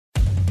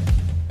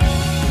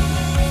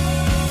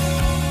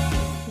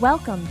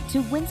Welcome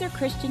to Windsor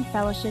Christian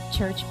Fellowship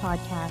Church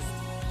Podcast.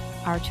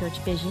 Our church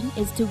vision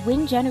is to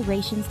win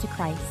generations to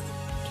Christ,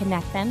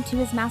 connect them to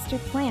His master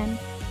plan,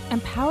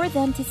 empower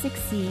them to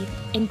succeed,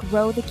 and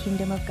grow the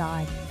kingdom of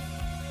God.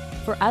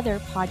 For other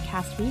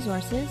podcast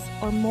resources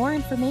or more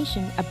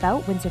information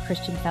about Windsor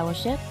Christian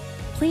Fellowship,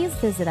 please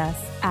visit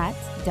us at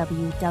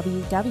www.wcf.ca.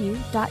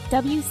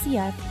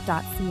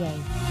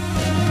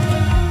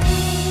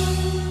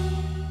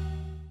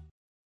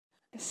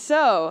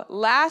 So,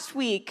 last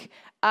week,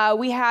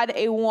 we had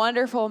a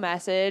wonderful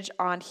message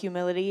on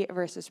humility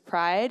versus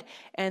pride.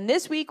 And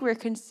this week, we're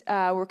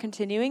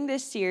continuing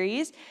this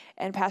series,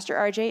 and Pastor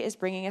RJ is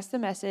bringing us the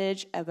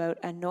message about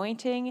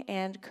anointing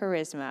and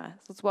charisma.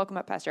 So let's welcome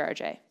up Pastor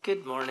RJ.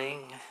 Good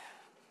morning.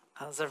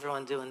 How's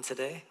everyone doing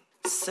today?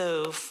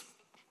 So,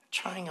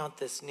 trying out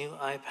this new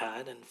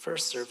iPad, and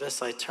first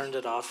service, I turned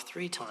it off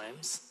 3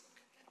 times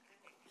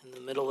in the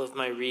middle of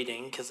my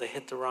reading because I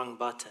hit the wrong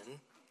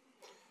button.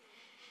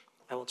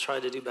 I will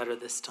try to do better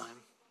this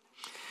time.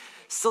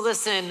 So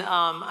listen,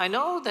 I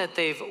know that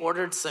they've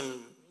ordered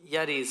some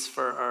Yetis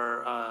for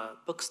our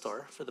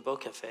bookstore, for the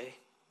Book Cafe.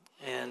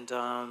 And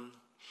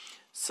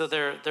so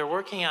they're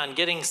working on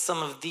getting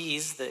some of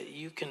these that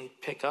you can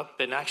pick up.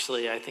 And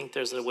actually, I think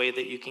there's a way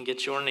that you can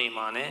get your name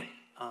on it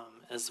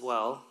as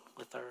well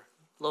with our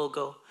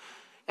logo.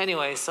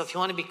 Anyway, so if you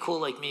want to be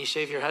cool like me,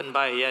 shave your head and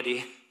buy a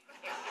Yeti.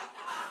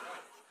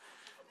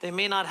 They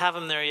may not have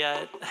them there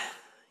yet.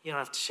 You don't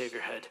have to shave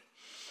your head.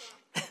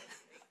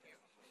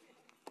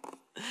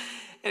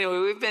 Anyway,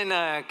 we've been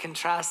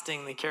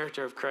contrasting the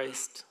character of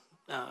Christ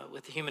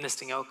with the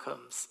humanistic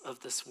outcomes of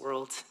this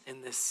world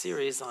in this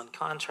series on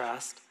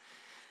contrast.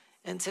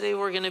 And today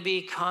we're going to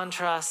be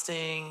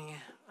contrasting,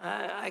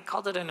 I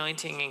called it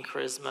anointing and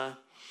charisma.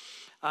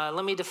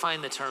 Let me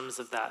define the terms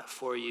of that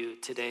for you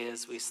today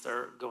as we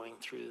start going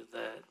through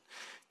the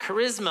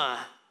charisma.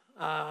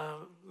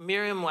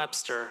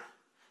 Merriam-Webster,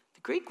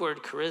 the Greek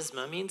word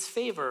charisma means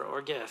favor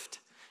or gift.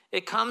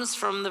 It comes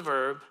from the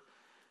verb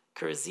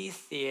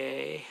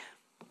charizithei,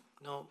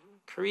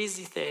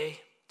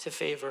 to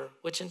favor,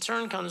 which in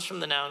turn comes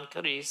from the noun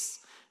charis,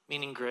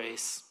 meaning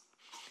grace.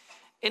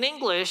 In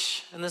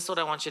English, and this is what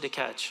I want you to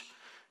catch,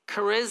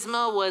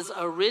 charisma was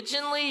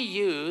originally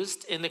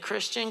used in the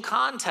Christian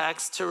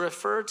context to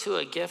refer to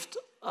a gift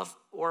of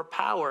or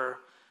power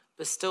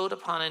bestowed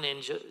upon an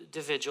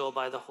individual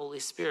by the Holy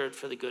Spirit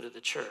for the good of the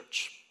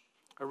church.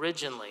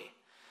 Originally.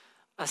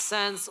 A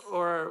sense,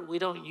 or we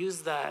don't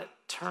use that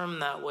term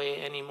that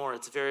way anymore.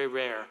 It's very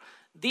rare.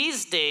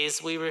 These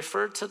days, we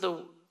refer to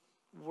the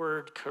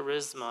word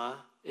charisma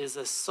as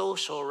a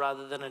social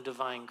rather than a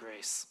divine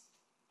grace.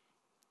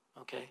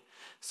 Okay?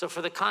 So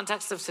for the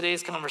context of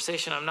today's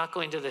conversation, I'm not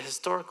going to the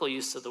historical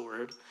use of the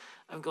word.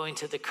 I'm going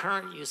to the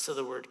current use of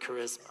the word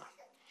charisma.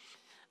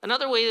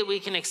 Another way that we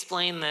can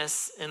explain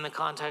this in the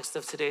context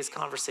of today's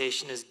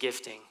conversation is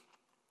gifting.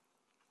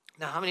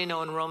 Now, how many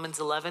know in Romans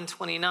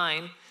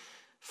 11:29,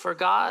 for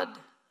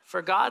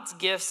God's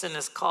gifts and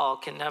his call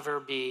can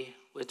never be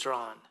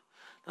withdrawn?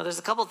 Now, there's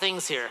a couple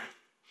things here.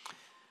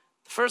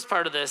 The first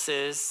part of this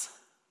is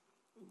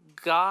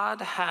God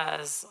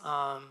has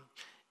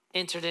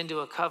entered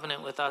into a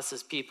covenant with us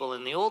as people.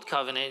 In the Old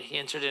Covenant, he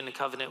entered into a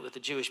covenant with the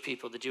Jewish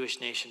people, the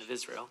Jewish nation of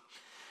Israel.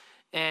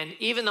 And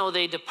even though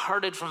they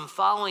departed from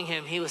following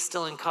him, he was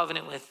still in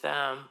covenant with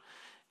them.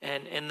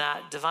 And in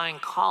that divine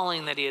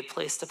calling that he had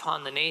placed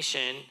upon the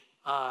nation,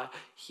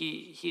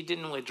 he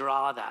didn't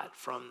withdraw that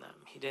from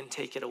them. He didn't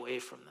take it away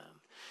from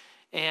them.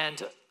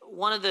 And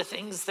one of the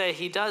things that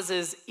he does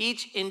is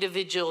each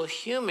individual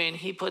human,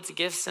 he puts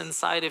gifts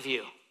inside of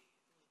you.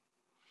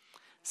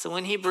 So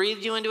when he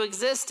breathed you into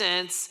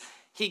existence,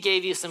 he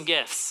gave you some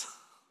gifts.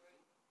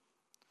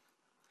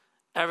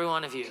 Every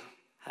one of you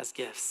has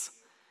gifts.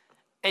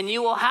 And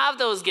you will have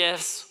those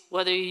gifts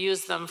whether you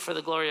use them for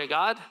the glory of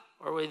God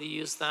or whether you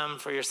use them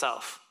for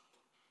yourself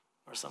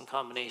or some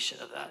combination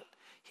of that.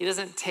 He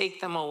doesn't take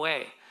them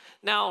away.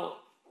 Now,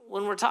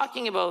 when we're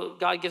talking about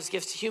God gives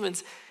gifts to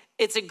humans,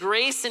 it's a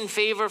grace and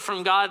favor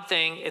from God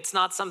thing. It's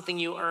not something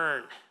you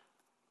earn.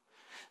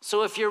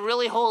 So if you're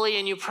really holy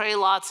and you pray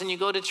lots and you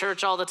go to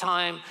church all the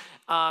time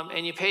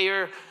and you pay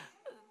your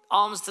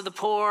alms to the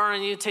poor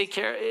and you take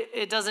care,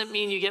 it doesn't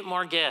mean you get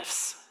more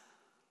gifts.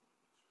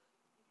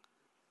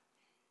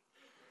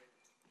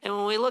 And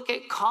when we look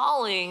at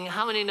calling,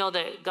 how many know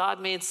that God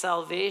made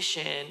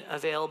salvation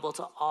available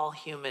to all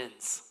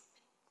humans?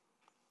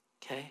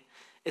 Okay?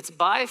 It's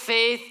by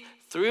faith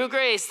through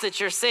grace that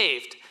you're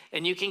saved.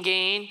 And you can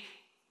gain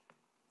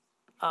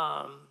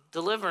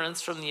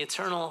deliverance from the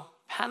eternal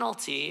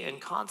penalty and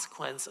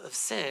consequence of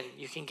sin.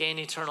 You can gain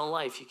eternal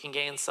life. You can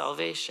gain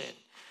salvation.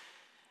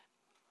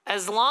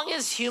 As long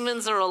as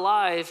humans are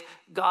alive,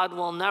 God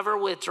will never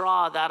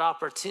withdraw that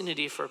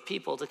opportunity for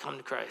people to come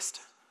to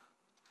Christ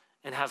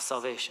and have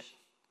salvation.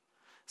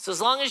 So as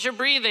long as you're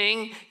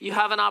breathing, you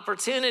have an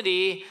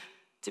opportunity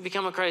to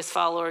become a Christ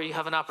follower. You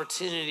have an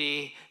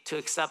opportunity to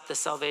accept the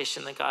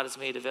salvation that God has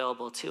made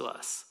available to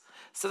us.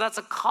 So that's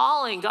a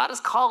calling. God has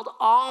called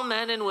all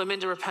men and women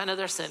to repent of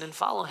their sin and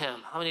follow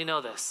him. How many know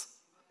this?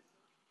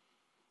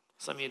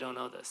 Some of you don't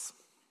know this.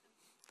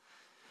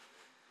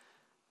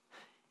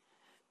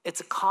 It's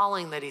a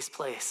calling that he's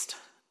placed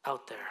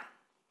out there.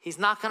 He's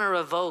not going to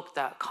revoke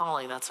that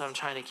calling. That's what I'm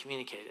trying to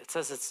communicate. It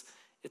says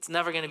it's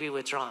never going to be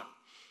withdrawn.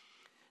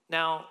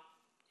 Now,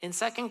 in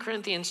 2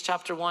 Corinthians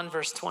chapter 1,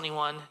 verse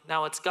 21,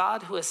 now it's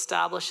God who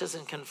establishes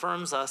and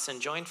confirms us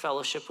in joint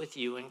fellowship with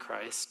you in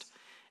Christ,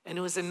 and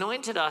who has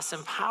anointed us,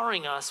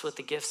 empowering us with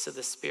the gifts of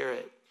the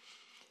Spirit.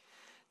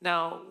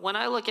 Now, when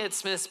I look at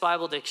Smith's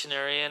Bible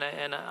Dictionary,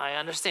 and I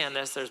understand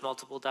this, there's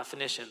multiple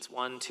definitions.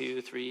 1,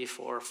 2, 3,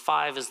 4,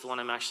 5 is the one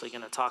I'm actually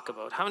going to talk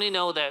about. How many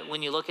know that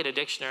when you look at a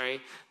dictionary,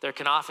 there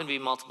can often be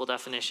multiple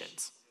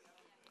definitions?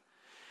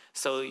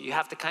 So you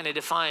have to kind of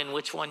define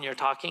which one you're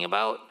talking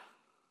about.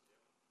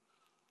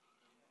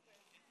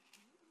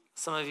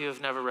 Some of you have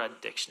never read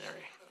a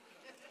dictionary.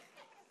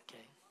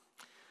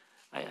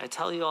 Okay. I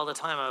tell you all the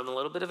time, I'm a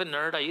little bit of a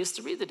nerd. I used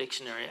to read the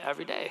dictionary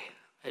every day.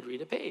 I'd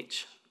read a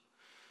page.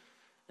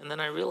 And then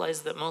I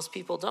realized that most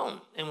people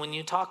don't. And when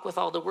you talk with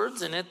all the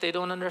words in it, they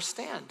don't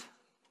understand.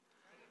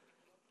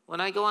 When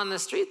I go on the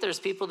street, there's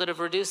people that have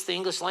reduced the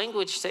English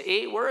language to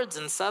 8 words,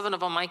 and 7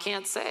 of them I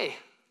can't say.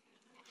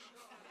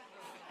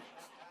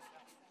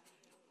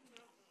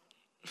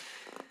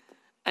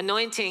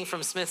 Anointing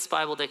from Smith's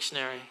Bible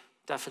Dictionary,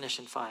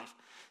 definition 5.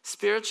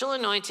 Spiritual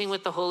anointing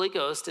with the Holy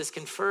Ghost is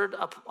conferred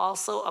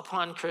also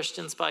upon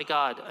Christians by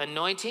God.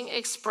 Anointing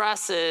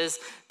expresses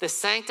the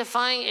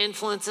sanctifying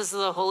influences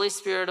of the Holy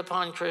Spirit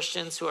upon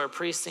Christians who are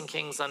priests and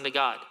kings unto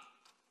God.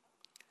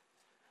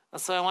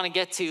 That's what I want to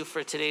get to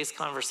for today's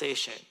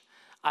conversation.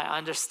 I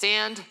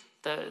understand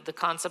the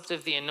concept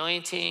of the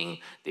anointing,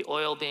 the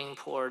oil being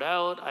poured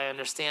out. I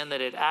understand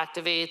that it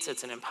activates.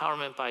 It's an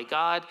empowerment by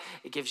God.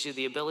 It gives you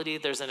the ability.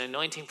 There's an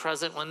anointing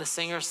present when the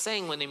singers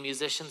sing, when the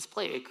musicians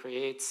play. It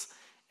creates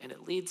and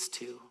it leads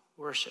to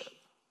worship,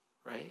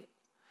 right?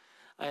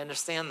 I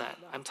understand that.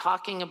 I'm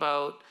talking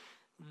about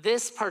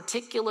this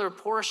particular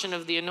portion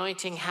of the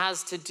anointing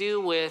has to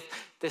do with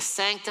the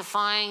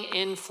sanctifying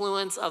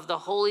influence of the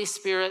Holy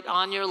Spirit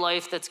on your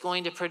life that's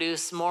going to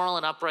produce moral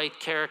and upright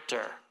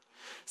character.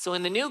 So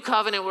in the new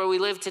covenant where we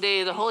live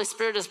today, the Holy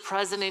Spirit is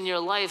present in your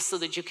life so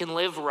that you can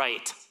live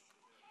right,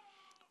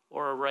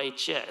 or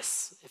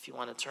righteous, if you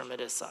want to term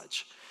it as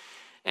such.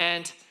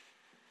 And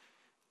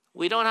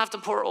we don't have to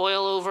pour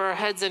oil over our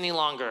heads any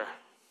longer.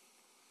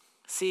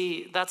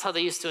 See, that's how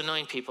they used to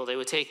anoint people. They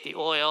would take the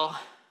oil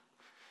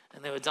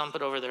and they would dump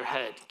it over their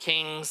head.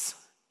 Kings,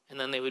 and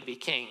then they would be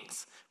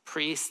kings.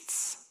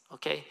 Priests,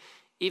 okay?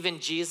 Even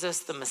Jesus,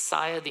 the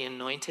Messiah, the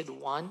anointed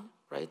one,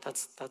 right?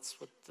 That's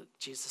what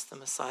Jesus, the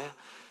Messiah,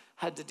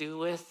 had to do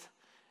with.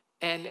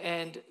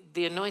 And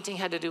the anointing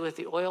had to do with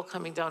the oil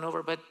coming down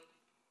over, but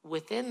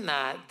within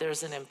that,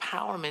 there's an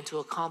empowerment to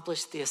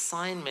accomplish the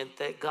assignment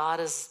that God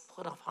has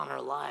put upon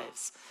our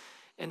lives.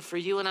 And for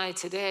you and I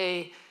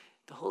today,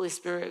 the Holy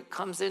Spirit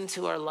comes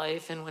into our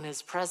life, and when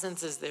his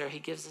presence is there, he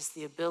gives us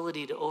the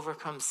ability to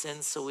overcome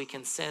sin so we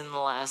can sin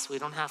less. We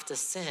don't have to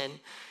sin.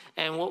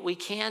 And what we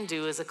can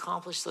do is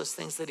accomplish those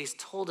things that he's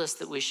told us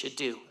that we should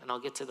do. And I'll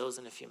get to those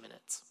in a few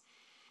minutes,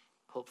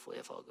 hopefully,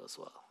 if all goes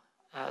well,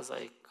 as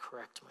I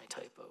correct my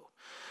typo.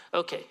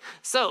 Okay,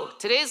 so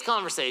today's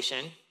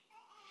conversation,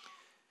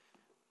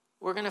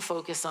 we're going to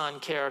focus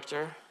on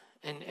character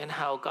and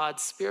how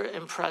God's Spirit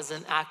and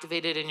presence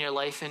activated in your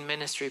life and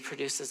ministry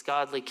produces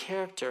godly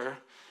character.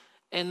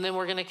 And then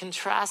we're going to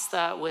contrast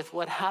that with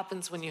what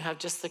happens when you have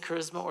just the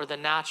charisma or the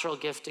natural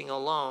gifting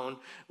alone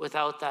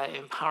without that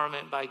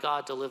empowerment by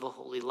God to live a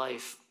holy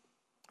life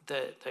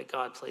that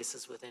God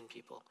places within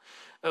people.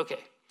 Okay,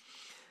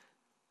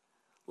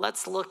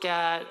 let's look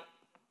at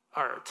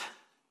art.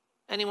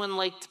 Anyone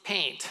like to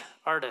paint?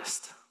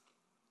 Artist?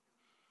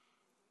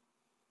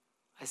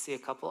 I see a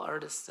couple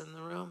artists in the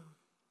room.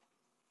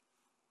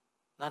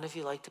 None of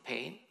you like to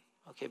paint?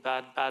 Okay,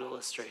 bad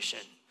illustration.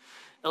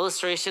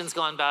 Illustration's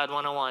gone bad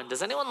 101.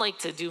 Does anyone like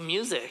to do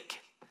music?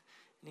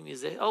 Any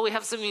music? Oh, we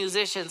have some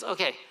musicians.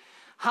 Okay,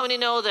 how many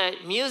know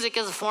that music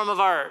is a form of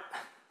art?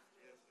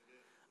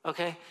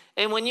 Okay,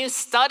 and when you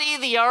study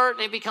the art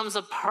and it becomes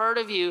a part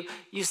of you,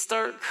 you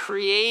start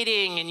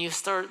creating and you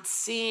start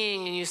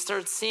seeing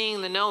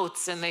the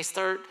notes and they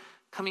start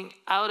coming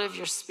out of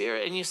your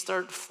spirit and you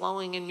start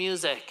flowing in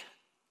music.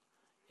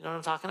 You know what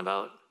I'm talking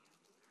about?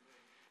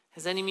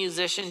 Has any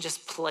musician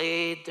just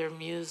played their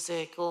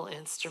musical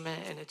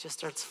instrument and it just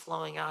starts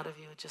flowing out of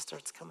you? It just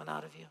starts coming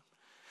out of you.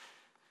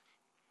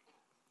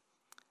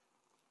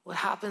 What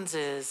happens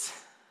is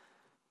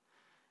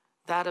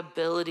that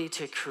ability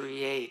to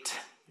create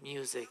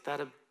music,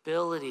 that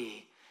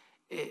ability,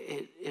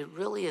 it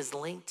really is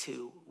linked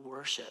to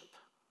worship.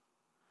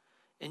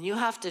 And you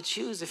have to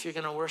choose if you're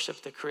going to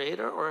worship the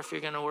Creator or if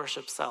you're going to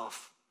worship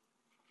self.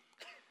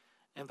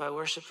 And by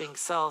worshiping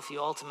self, you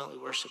ultimately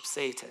worship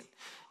Satan.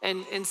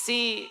 And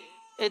see,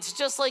 it's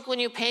just like when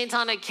you paint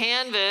on a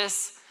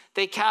canvas,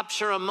 they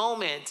capture a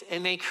moment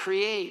and they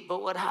create.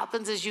 But what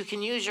happens is you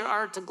can use your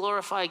art to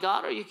glorify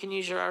God or you can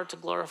use your art to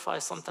glorify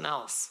something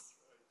else.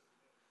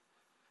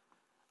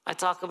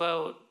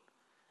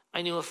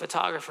 I knew a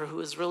photographer who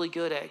was really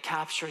good at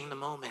capturing the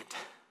moment.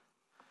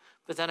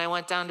 But then I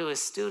went down to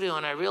his studio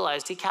and I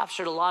realized he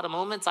captured a lot of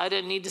moments I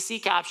didn't need to see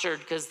captured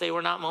because they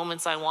were not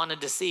moments I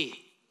wanted to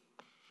see.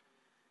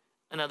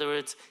 In other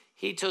words,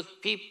 he took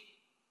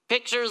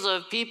pictures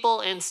of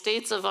people in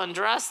states of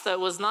undress that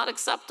was not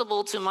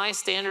acceptable to my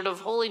standard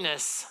of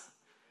holiness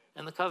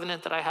and the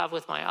covenant that I have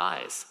with my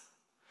eyes.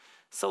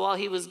 So while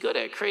he was good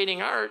at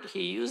creating art,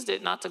 he used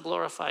it not to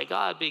glorify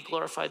God, but he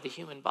glorified the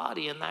human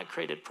body, and that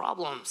created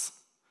problems.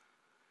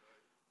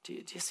 Do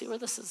you see where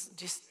this is?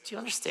 Do you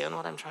understand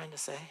what I'm trying to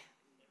say?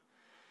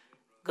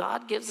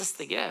 God gives us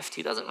the gift.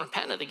 He doesn't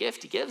repent of the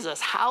gift he gives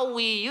us. How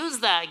we use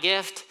that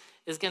gift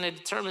is going to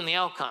determine the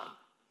outcome.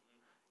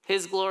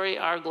 His glory,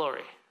 our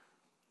glory.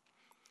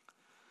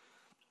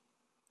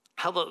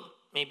 How about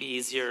maybe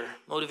easier,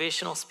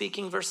 motivational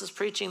speaking versus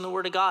preaching the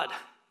word of God?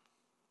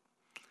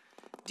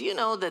 Do you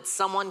know that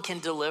someone can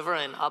deliver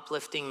an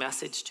uplifting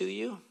message to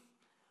you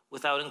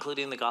without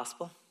including the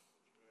gospel?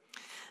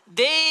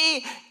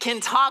 They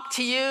can talk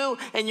to you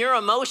and your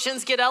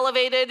emotions get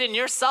elevated and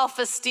your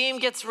self-esteem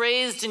gets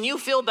raised and you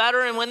feel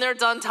better, and when they're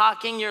done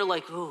talking, you're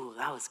like, ooh,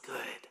 that was good.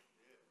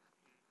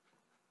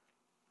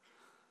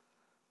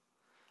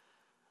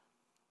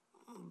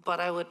 But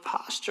I would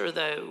posture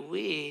that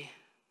we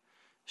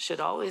should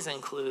always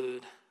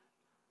include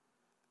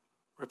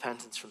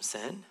repentance from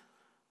sin,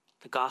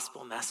 the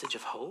gospel message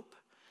of hope,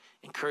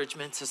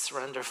 encouragement to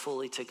surrender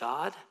fully to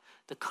God,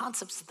 the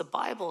concepts that the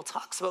Bible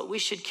talks about. We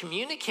should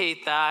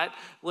communicate that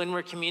when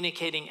we're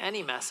communicating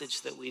any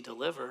message that we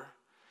deliver,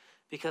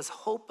 because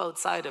hope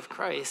outside of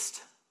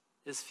Christ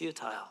is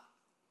futile.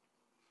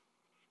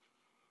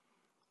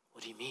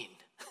 What do you mean?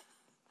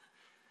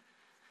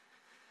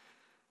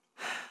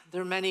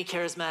 There are many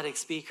charismatic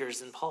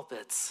speakers in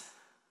pulpits.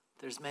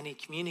 There's many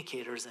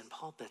communicators in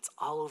pulpits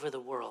all over the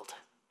world.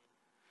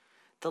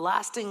 The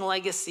lasting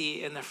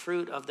legacy and the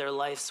fruit of their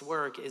life's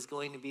work is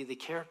going to be the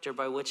character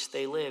by which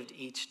they lived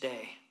each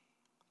day.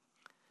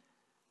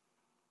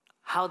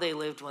 How they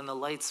lived when the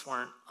lights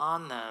weren't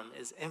on them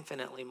is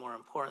infinitely more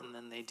important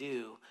than they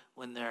do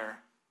when they're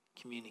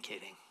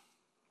communicating.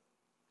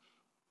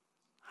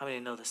 How many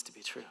know this to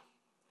be true?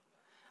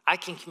 I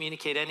can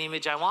communicate any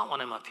image I want when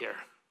I'm up here.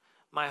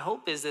 My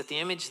hope is that the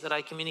image that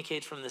I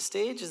communicate from the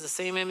stage is the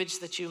same image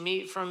that you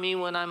meet from me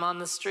when I'm on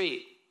the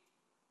street.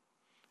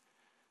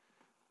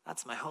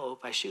 That's my hope.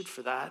 I shoot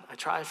for that. I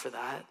try for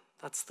that.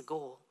 That's the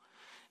goal.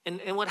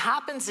 And what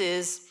happens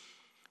is,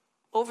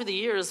 over the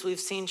years, we've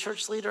seen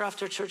church leader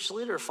after church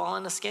leader fall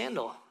into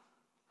scandal.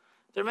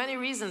 There are many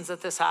reasons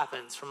that this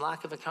happens, from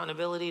lack of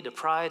accountability to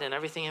pride and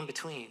everything in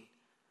between.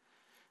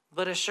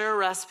 But a sure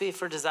recipe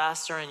for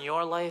disaster in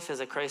your life as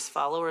a Christ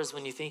follower is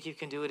when you think you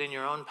can do it in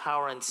your own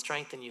power and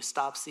strength and you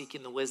stop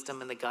seeking the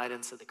wisdom and the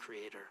guidance of the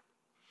Creator.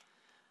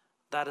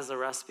 That is a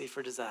recipe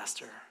for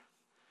disaster.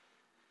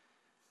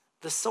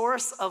 The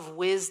source of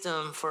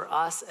wisdom for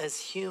us as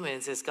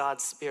humans is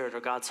God's Spirit,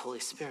 or God's Holy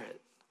Spirit.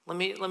 Let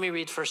me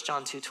read 1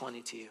 John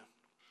 2:20 to you.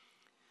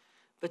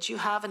 But you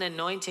have an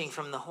anointing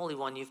from the Holy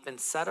One. You've been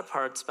set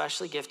apart,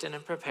 specially gifted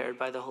and prepared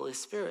by the Holy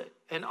Spirit.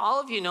 And all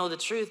of you know the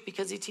truth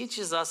because he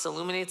teaches us,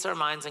 illuminates our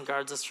minds, and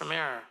guards us from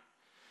error.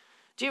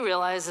 Do you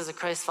realize as a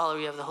Christ follower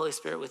you have the Holy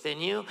Spirit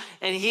within you?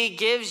 And he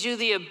gives you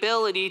the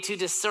ability to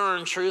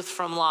discern truth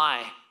from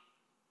lie.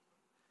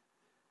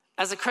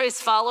 As a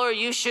Christ follower,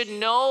 you should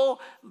know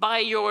by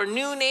your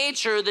new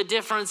nature the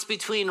difference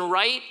between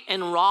right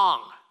and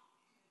wrong.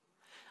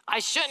 I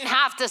shouldn't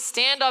have to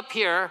stand up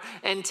here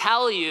and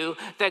tell you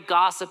that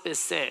gossip is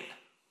sin.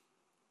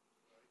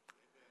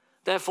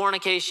 That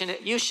fornication,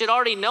 you should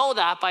already know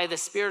that by the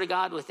Spirit of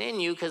God within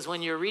you, because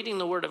when you're reading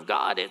the Word of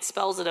God, it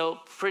spells it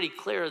out pretty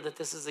clear that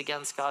this is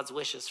against God's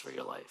wishes for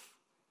your life.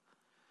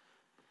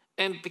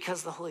 And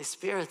because the Holy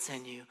Spirit's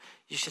in you,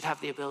 you should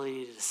have the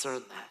ability to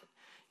discern that.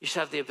 You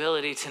should have the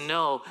ability to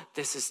know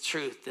this is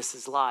truth, this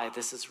is lie,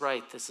 this is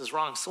right, this is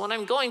wrong. So when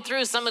I'm going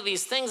through some of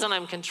these things and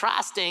I'm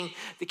contrasting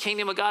the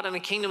kingdom of God and the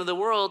kingdom of the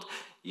world,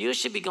 you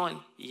should be going,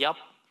 yep,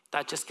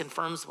 that just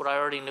confirms what I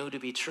already knew to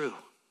be true.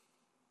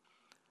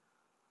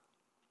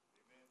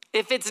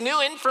 If it's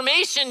new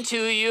information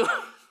to you,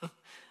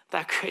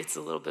 that creates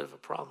a little bit of a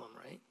problem,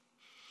 right?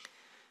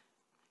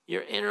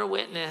 Your inner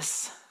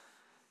witness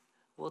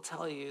will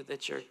tell you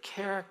that your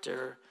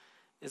character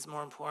is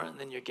more important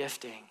than your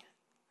gifting.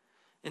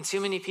 And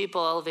too many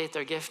people elevate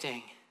their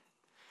gifting.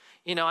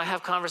 You know, I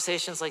have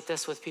conversations like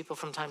this with people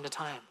from time to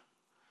time.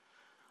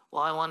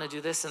 Well, I want to do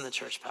this in the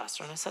church,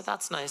 Pastor. And I said,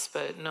 that's nice,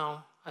 but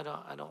no, I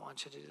don't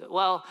want you to do that.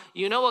 Well,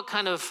 you know what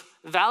kind of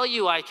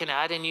value I can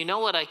add, and you know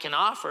what I can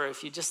offer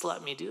if you just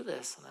let me do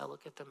this. And I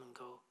look at them and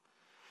go,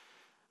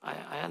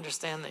 I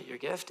understand that you're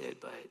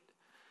gifted, but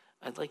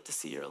I'd like to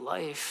see your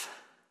life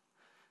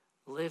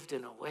lived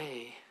in a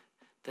way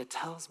that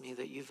tells me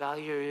that you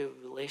value your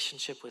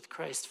relationship with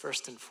Christ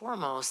first and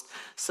foremost,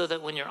 so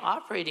that when you're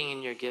operating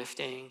in your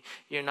gifting,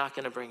 you're not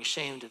going to bring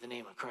shame to the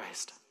name of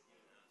Christ.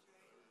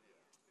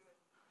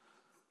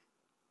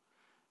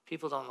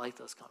 People don't like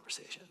those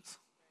conversations.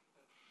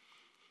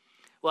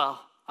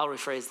 Well, I'll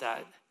rephrase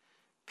that.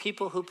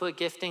 People who put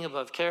gifting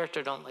above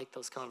character don't like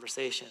those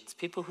conversations.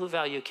 People who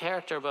value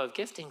character above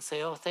gifting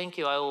say, oh, thank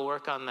you, I will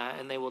work on that,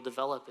 and they will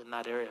develop in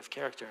that area of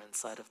character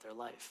inside of their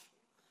life.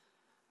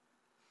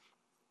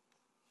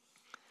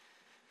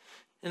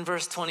 In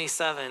verse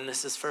 27,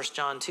 this is 1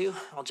 John 2,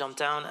 I'll jump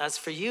down. As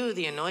for you,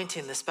 the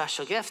anointing, the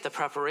special gift, the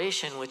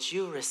preparation which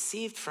you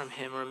received from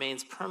him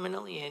remains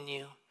permanently in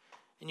you,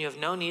 and you have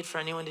no need for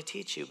anyone to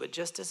teach you. But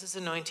just as his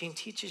anointing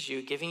teaches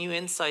you, giving you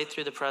insight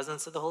through the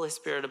presence of the Holy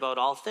Spirit about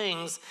all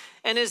things,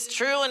 and is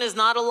true and is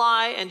not a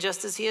lie, and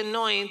just as he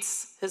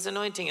anoints, his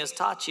anointing has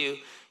taught you,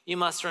 you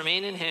must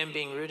remain in him,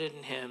 being rooted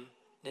in him,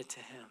 knit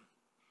to him.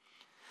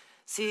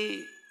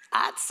 See,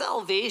 at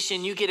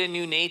salvation, you get a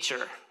new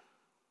nature.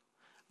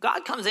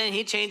 God comes in,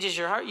 he changes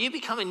your heart. You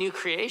become a new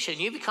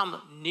creation. You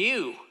become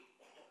new.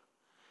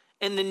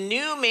 And the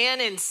new man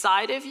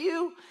inside of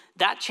you,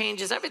 that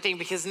changes everything,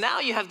 because now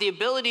you have the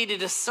ability to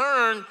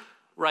discern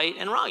right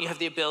and wrong. You have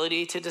the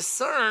ability to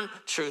discern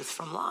truth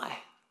from lie.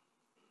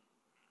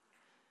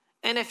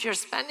 And if you're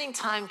spending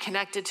time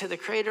connected to the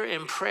Creator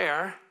in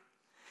prayer,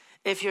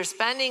 if you're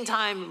spending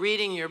time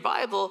reading your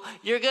Bible,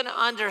 you're going to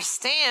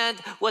understand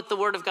what the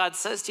Word of God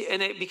says to you,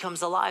 and it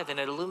becomes alive and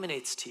it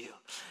illuminates to you.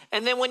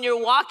 And then when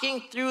you're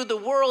walking through the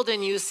world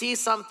and you see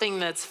something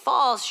that's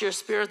false, your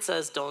spirit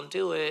says, don't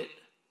do it.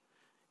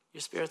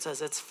 Your spirit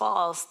says, it's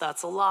false,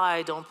 that's a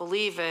lie, don't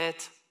believe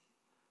it.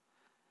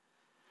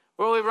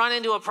 Where we run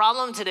into a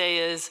problem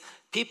today is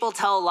people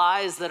tell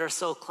lies that are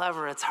so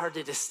clever, it's hard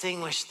to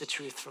distinguish the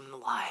truth from the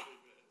lie.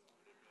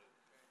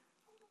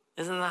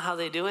 Isn't that how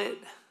they do it?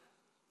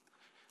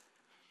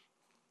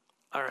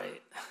 All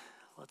right,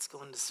 let's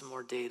go into some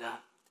more data.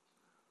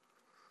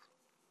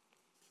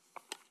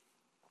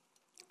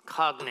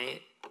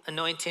 Cognate,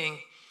 anointing,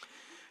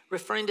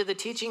 referring to the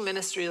teaching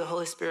ministry of the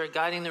Holy Spirit,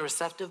 guiding the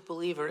receptive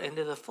believer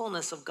into the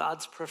fullness of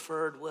God's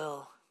preferred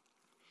will.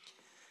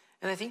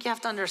 And I think you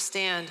have to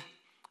understand,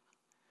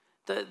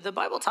 the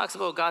Bible talks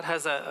about God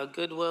has a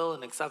good will,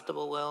 an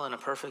acceptable will, and a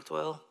perfect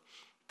will.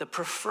 The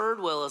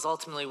preferred will is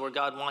ultimately where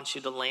God wants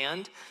you to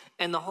land,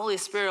 and the Holy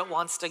Spirit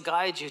wants to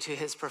guide you to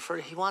his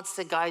preferred. He wants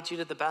to guide you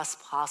to the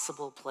best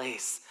possible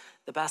place,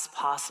 the best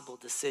possible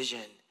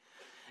decision.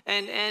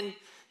 And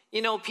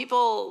you know,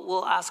 people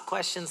will ask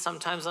questions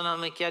sometimes, and I'm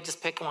like, yeah,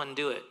 just pick one,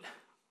 do it.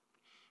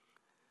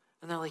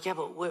 And they're like, yeah,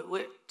 but what,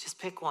 just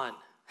pick one.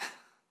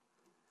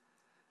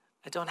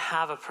 I don't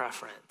have a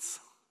preference.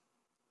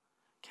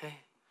 Okay?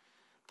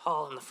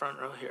 Paul in the front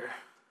row here.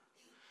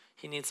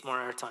 He needs more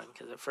airtime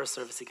because at first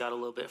service he got a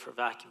little bit for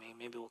vacuuming.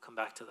 Maybe we'll come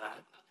back to that.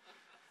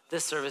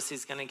 This service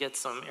he's going to get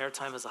some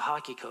airtime as a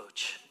hockey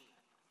coach.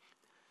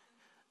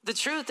 The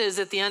truth is,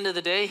 at the end of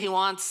the day, he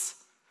wants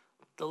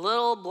the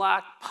little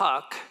black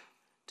puck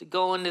to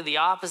go into the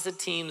opposite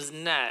team's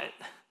net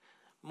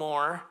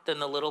more than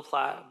the little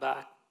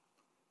black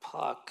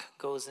puck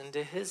goes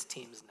into his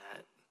team's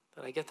net.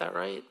 Did I get that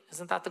right?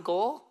 Isn't that the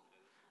goal?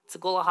 It's the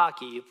goal of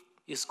hockey.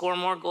 You score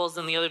more goals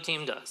than the other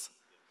team does.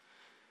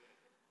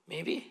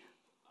 Maybe?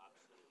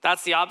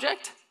 That's the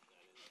object?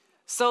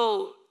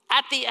 So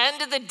at the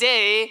end of the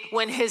day,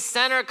 when his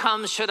center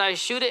comes, should I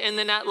shoot it in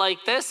the net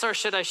like this, or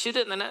should I shoot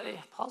it in the net?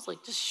 Paul's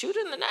like, just shoot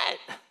it in the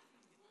net.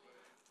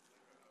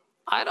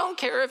 I don't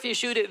care if you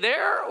shoot it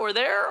there,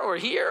 or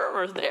here,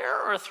 or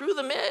there, or through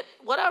the mitt,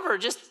 whatever,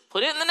 just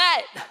put it in the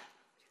net.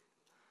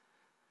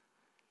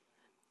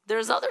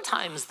 There's other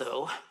times,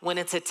 though, when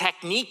it's a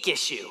technique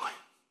issue.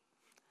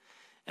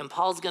 And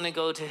Paul's going to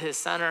go to his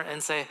center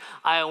and say,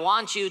 I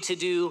want you to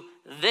do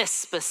this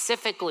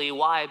specifically.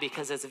 Why?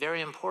 Because it's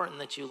very important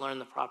that you learn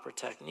the proper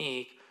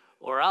technique,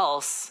 or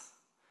else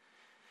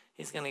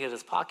he's going to get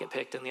his pocket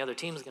picked and the other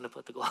team's going to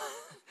put the goal.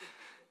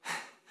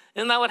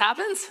 Isn't that what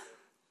happens?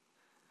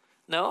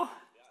 No?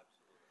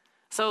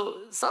 So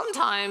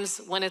sometimes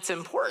when it's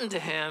important to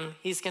him,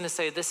 he's going to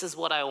say, this is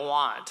what I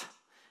want.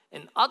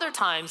 And other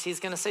times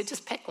he's going to say,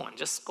 just pick one,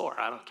 just score,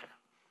 I don't care.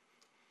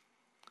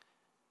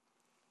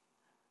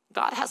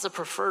 God has a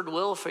preferred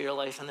will for your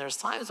life, and there's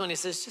times when he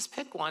says, just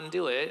pick one,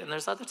 do it. And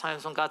there's other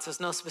times when God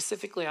says, no,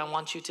 specifically, I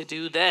want you to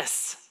do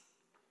this.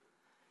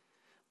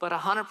 But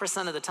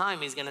 100% of the time,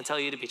 he's going to tell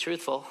you to be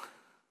truthful.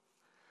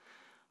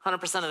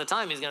 100% of the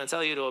time, he's going to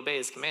tell you to obey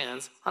his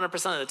commands.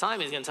 100% of the time,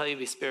 he's going to tell you to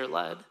be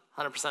spirit-led.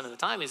 100% of the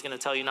time, he's going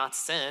to tell you not to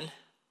sin.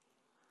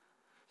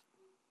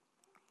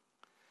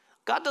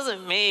 God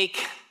doesn't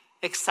make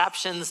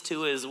exceptions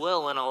to his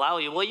will and allow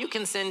you, well, you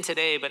can sin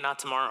today, but not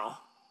tomorrow.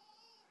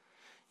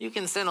 You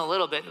can sin a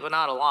little bit, but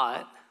not a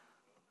lot.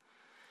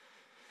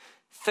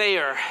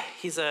 Thayer,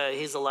 he's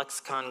a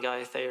lexicon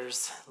guy,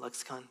 Thayer's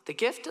lexicon. The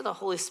gift of the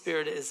Holy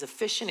Spirit is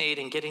efficient aid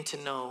in getting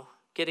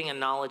a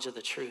knowledge of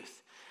the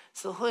truth.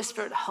 So the Holy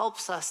Spirit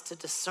helps us to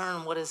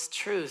discern what is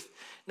truth.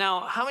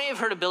 Now, how many have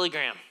heard of Billy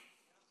Graham?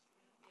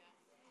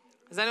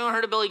 Has anyone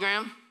heard of Billy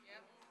Graham?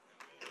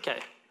 Okay.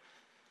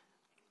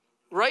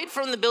 Right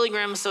from the Billy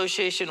Graham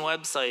Association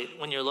website,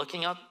 when you're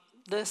looking up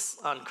this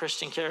on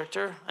Christian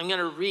character, I'm going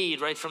to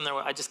read right from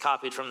I just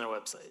copied from their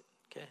website,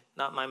 okay?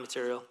 Not my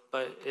material,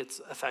 but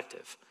it's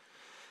effective.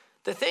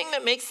 The thing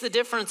that makes the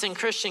difference in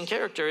Christian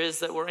character is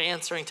that we're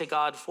answering to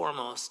God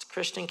foremost.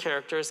 Christian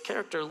character is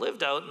character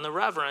lived out in the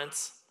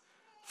reverence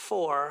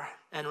for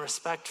and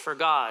respect for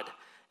God.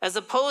 As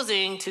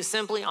opposing to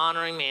simply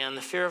honoring man,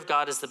 the fear of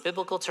God is the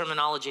biblical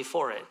terminology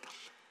for it.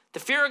 The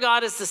fear of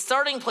God is the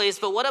starting place,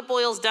 but what it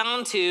boils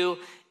down to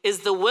is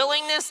the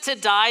willingness to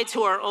die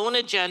to our own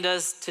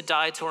agendas, to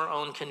die to our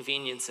own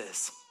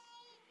conveniences.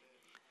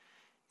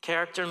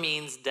 Character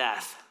means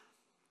death.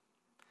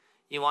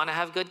 You want to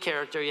have good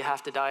character, you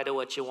have to die to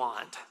what you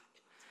want.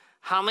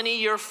 How many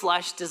of your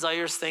flesh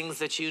desires things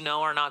that you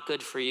know are not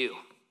good for you?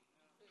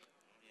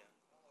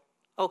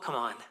 Oh, come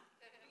on.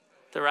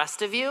 The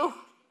rest of you?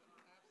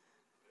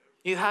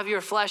 You have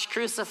your flesh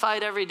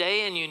crucified every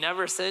day and you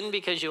never sin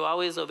because you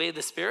always obey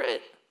the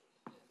Spirit?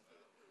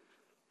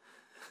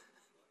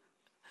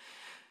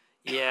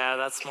 Yeah,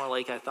 that's more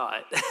like I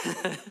thought.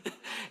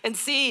 And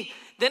see,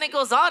 then it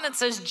goes on and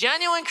says,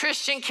 genuine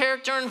Christian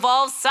character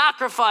involves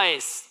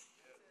sacrifice.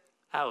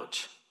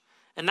 Ouch.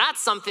 And that's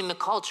something the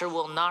culture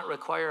will not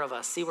require of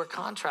us. See, we're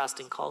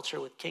contrasting culture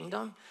with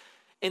kingdom.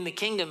 In the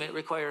kingdom, it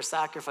requires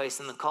sacrifice.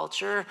 In the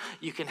culture,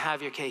 you can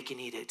have your cake and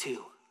eat it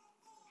too.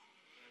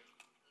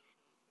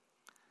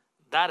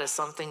 That is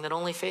something that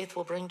only faith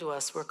will bring to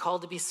us. We're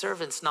called to be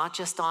servants, not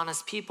just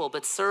honest people,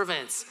 but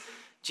servants.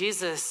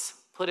 Jesus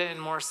put it in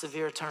more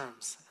severe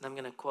terms. And I'm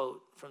going to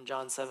quote from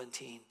John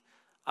 17.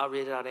 I'll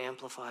read it out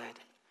Amplified.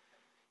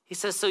 He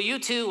says, so you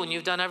too, when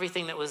you've done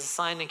everything that was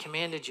assigned and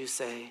commanded you,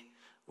 say,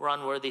 we're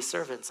unworthy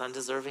servants,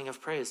 undeserving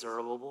of praise or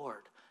a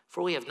reward.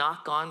 For we have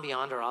not gone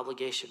beyond our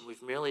obligation.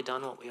 We've merely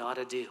done what we ought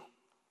to do.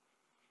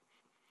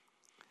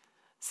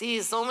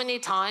 See, so many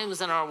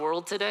times in our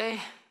world today,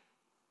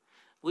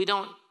 we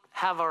don't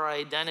have our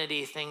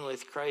identity thing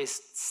with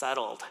Christ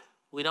settled.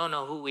 We don't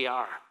know who we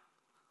are.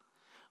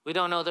 We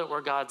don't know that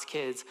we're God's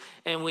kids,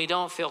 and we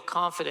don't feel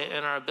confident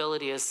in our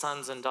ability as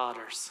sons and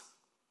daughters.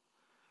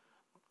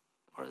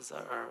 Or as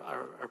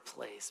our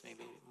place,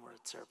 maybe more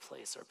it's our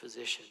place, our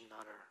position,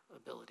 not our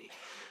ability.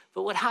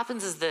 But what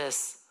happens is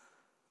this.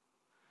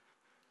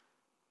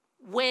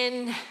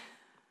 When,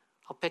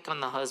 I'll pick on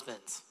the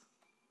husbands.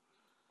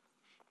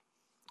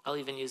 I'll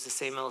even use the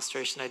same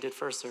illustration I did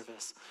first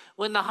service.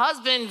 When the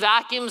husband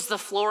vacuums the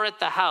floor at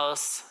the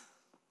house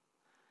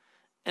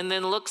and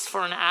then looks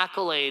for an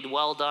accolade,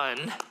 well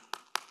done,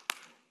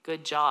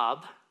 good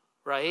job,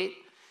 right?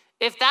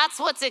 If that's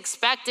what's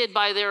expected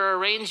by their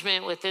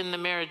arrangement within the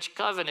marriage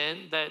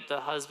covenant, that the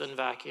husband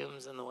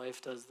vacuums and the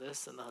wife does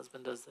this and the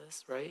husband does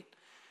this, right?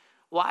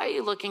 Why are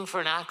you looking for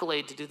an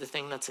accolade to do the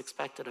thing that's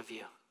expected of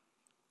you?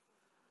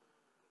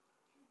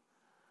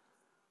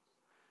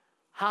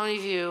 How many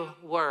of you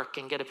work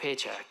and get a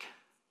paycheck?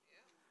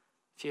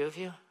 A few of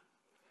you?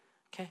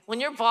 Okay. When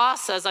your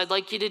boss says, I'd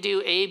like you to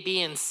do A,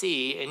 B, and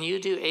C, and you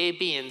do A,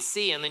 B, and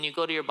C, and then you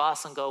go to your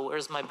boss and go,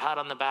 where's my pat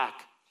on the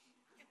back?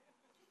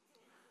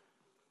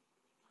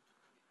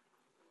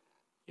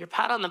 Your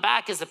pat on the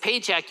back is a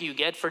paycheck you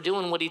get for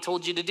doing what he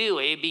told you to do,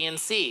 A, B, and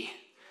C.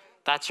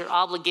 That's your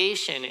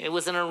obligation. It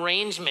was an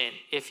arrangement.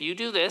 If you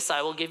do this,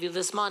 I will give you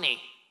this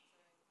money.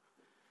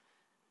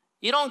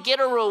 You don't get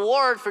a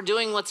reward for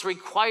doing what's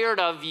required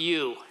of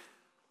you.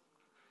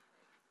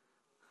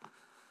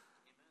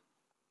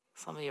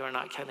 Some of you are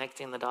not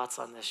connecting the dots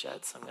on this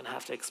yet, so I'm going to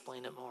have to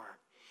explain it more.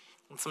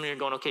 And some of you are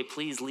going, okay,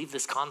 please leave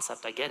this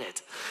concept. I get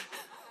it.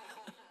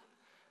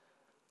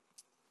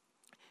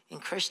 In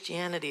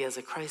Christianity, as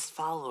a Christ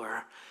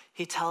follower,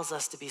 he tells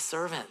us to be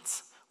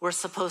servants. We're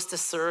supposed to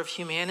serve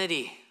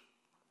humanity.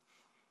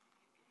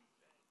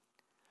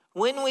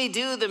 When we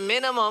do the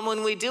minimum,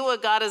 when we do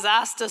what God has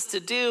asked us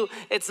to do,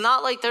 it's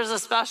not like there's a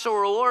special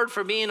reward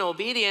for being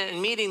obedient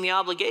and meeting the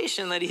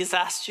obligation that he's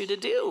asked you to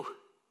do.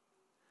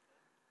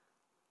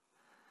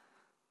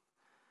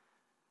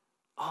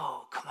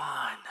 Oh, come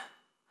on.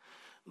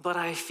 But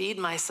I feed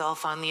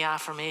myself on the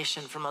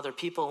affirmation from other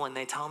people when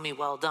they tell me,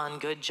 well done,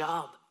 good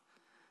job.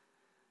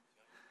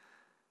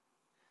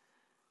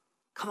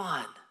 Come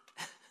on.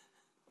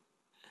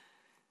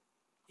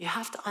 You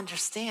have to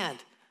understand.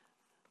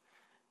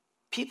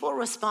 People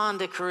respond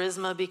to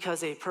charisma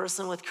because a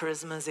person with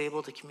charisma is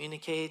able to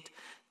communicate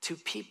to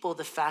people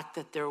the fact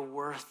that they're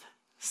worth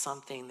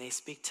something. They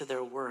speak to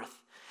their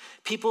worth.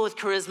 People with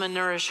charisma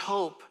nourish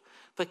hope,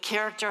 but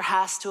character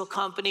has to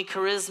accompany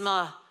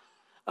charisma.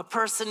 A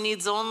person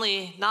needs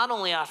not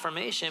only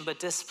affirmation, but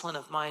discipline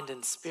of mind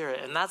and spirit.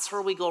 And that's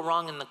where we go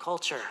wrong in the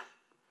culture.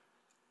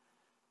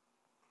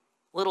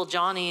 Little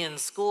Johnny in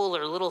school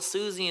or little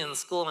Susie in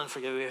school, and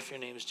forgive me if your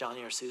name's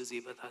Johnny or Susie,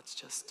 but that's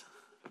just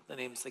the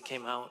names that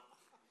came out.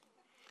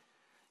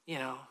 You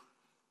know,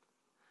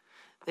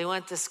 they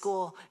went to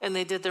school and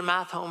they did their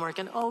math homework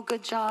and, oh,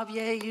 good job,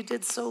 yay, you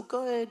did so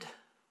good.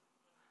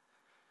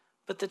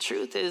 But the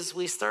truth is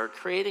we start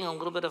creating a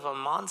little bit of a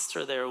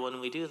monster there when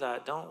we do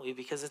that, don't we?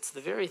 Because it's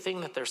the very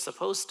thing that they're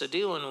supposed to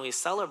do and we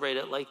celebrate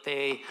it like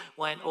they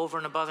went over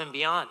and above and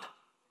beyond.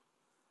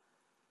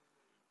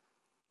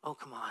 Oh,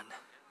 come on.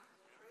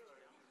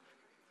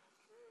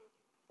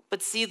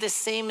 But see, the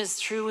same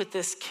is true with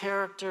this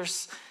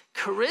character's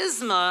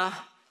charisma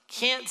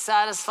can't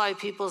satisfy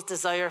people's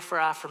desire for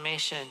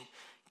affirmation.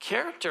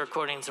 Character,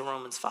 according to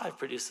Romans 5,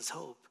 produces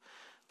hope.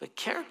 But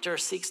character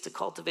seeks to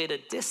cultivate a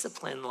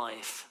disciplined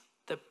life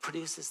that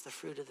produces the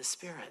fruit of the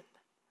Spirit.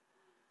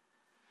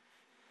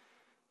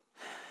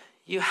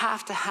 You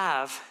have to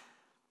have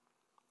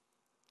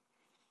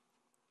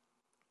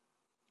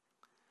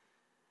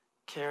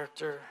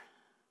character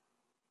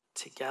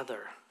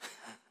together,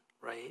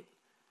 right,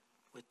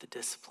 with the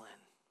discipline.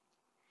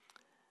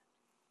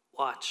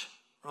 Watch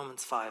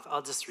Romans 5.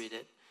 I'll just read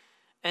it.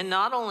 And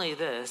not only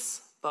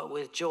this, but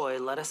with joy,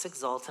 let us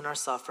exult in our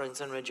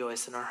sufferings and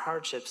rejoice in our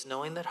hardships,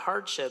 knowing that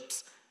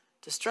hardships,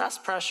 distress,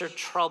 pressure,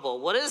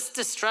 trouble. What does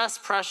distress,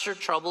 pressure,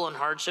 trouble, and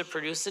hardship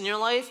produce in your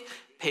life?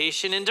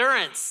 Patient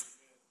endurance.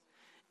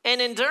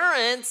 And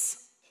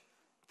endurance,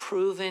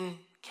 proven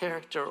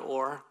character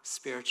or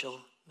spiritual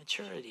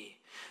maturity.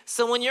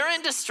 So when you're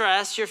in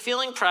distress, you're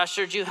feeling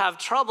pressured, you have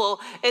trouble,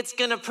 it's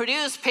going to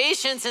produce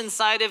patience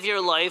inside of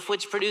your life,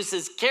 which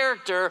produces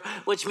character,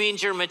 which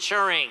means you're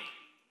maturing.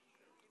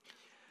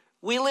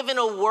 We live in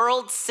a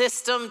world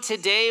system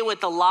today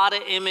with a lot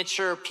of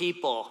immature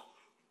people.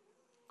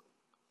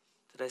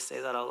 Did I say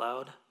that out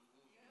loud?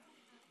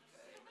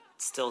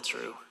 It's still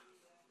true.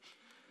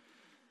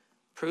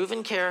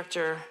 Proven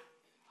character,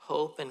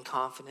 hope and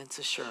confidence,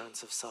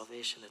 assurance of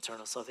salvation,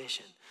 eternal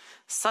salvation.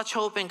 Such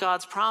hope in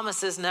God's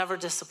promises never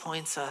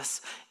disappoints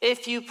us.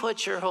 If you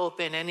put your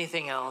hope in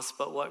anything else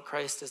but what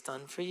Christ has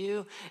done for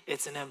you,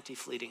 it's an empty,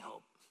 fleeting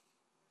hope.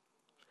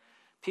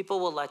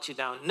 People will let you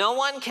down. No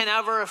one can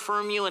ever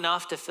affirm you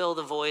enough to fill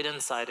the void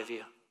inside of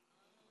you.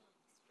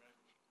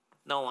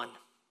 No one.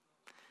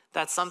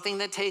 That's something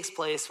that takes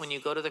place when you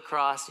go to the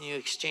cross and you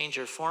exchange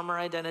your former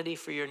identity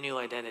for your new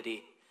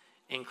identity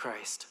in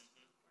Christ.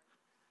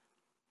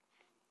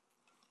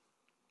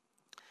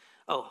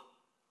 Oh,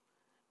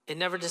 it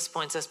never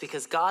disappoints us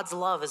because God's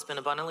love has been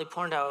abundantly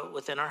poured out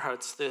within our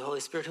hearts through the Holy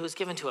Spirit who is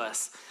given to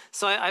us.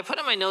 So I put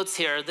in my notes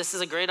here, this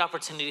is a great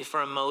opportunity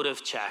for a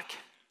motive check.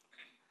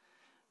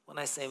 When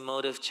I say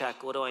motive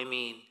check, what do I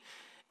mean?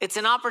 It's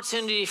an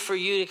opportunity for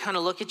you to kind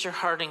of look at your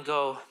heart and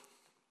go,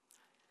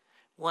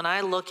 when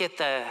I look at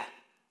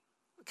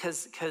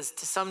because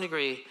to some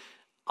degree,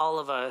 all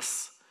of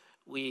us,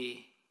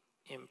 we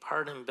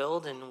impart and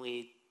build and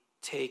we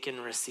take and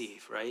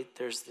receive, right?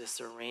 There's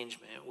this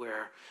arrangement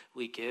where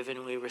we give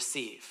and we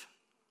receive.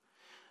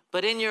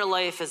 But in your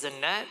life as a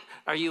net,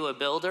 are you a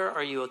builder or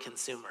are you a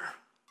consumer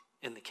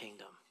in the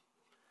kingdom?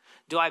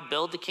 Do I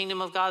build the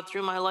kingdom of God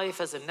through my life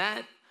as a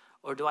net?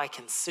 Or do I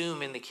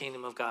consume in the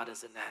kingdom of God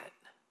as a net?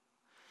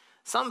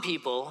 Some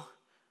people,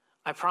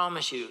 I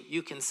promise you,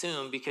 you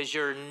consume because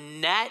your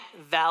net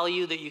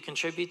value that you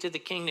contribute to the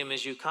kingdom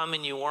is you come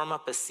and you warm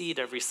up a seat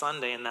every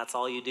Sunday and that's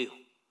all you do.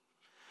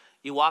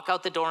 You walk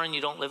out the door and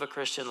you don't live a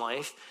Christian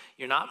life.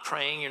 You're not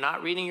praying, you're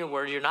not reading your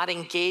word, you're not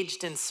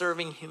engaged in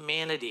serving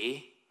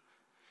humanity.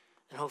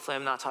 And hopefully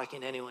I'm not talking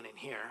to anyone in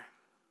here.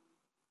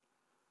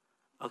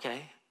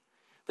 Okay?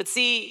 But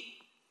see,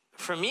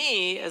 for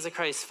me, as a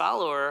Christ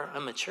follower,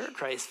 a mature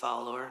Christ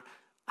follower,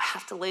 I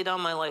have to lay down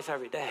my life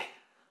every day.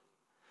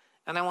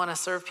 And I want to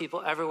serve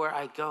people everywhere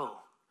I go,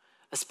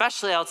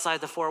 especially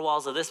outside the four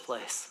walls of this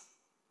place.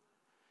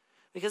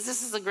 Because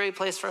this is a great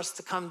place for us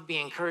to come to be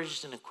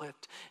encouraged and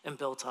equipped and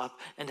built up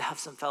and to have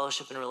some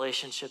fellowship and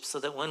relationships so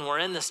that when we're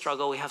in the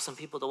struggle, we have some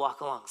people to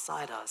walk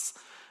alongside us.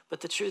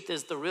 But the truth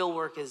is the real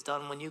work is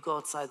done when you go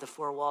outside the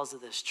four walls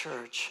of this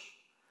church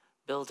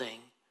building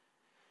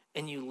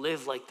and you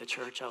live like the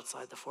church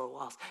outside the four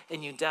walls,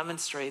 and you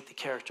demonstrate the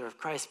character of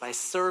Christ by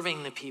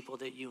serving the people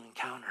that you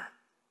encounter.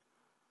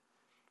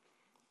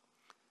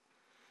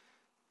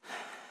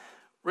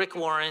 Rick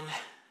Warren,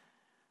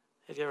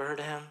 have you ever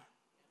heard of him?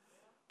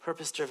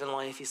 Purpose-Driven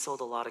Life, he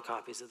sold a lot of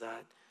copies of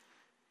that.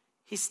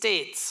 He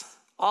states,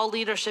 all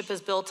leadership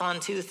is built on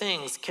two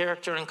things,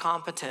 character and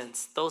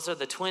competence. Those are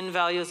the twin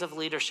values of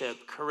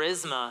leadership.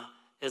 Charisma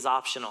is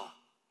optional.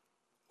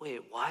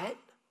 Wait, what?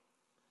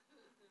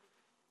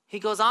 He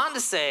goes on to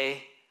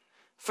say,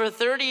 for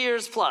 30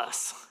 years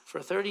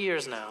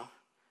now,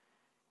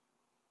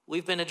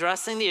 we've been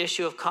addressing the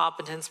issue of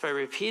competence by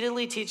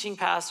repeatedly teaching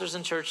pastors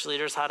and church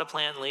leaders how to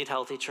plant and lead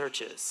healthy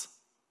churches.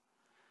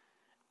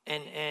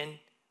 And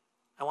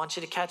I want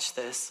you to catch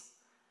this,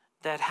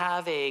 that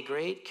have a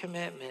great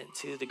commitment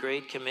to the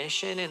Great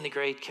Commission and the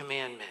Great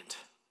Commandment.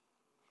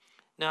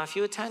 Now, if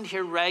you attend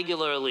here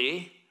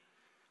regularly,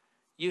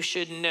 you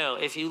should know,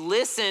 if you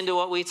listen to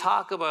what we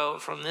talk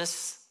about from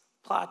this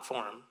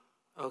platform,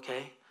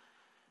 okay,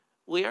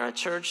 we are a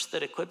church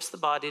that equips the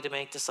body to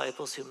make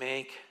disciples who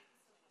make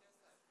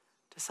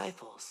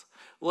disciples.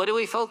 What do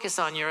we focus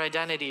on? Your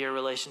identity, your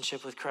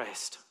relationship with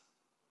Christ.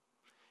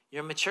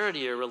 Your maturity,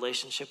 your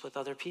relationship with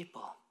other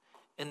people.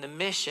 And the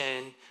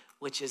mission,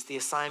 which is the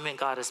assignment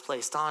God has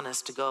placed on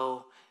us to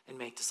go and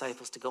make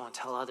disciples, to go and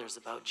tell others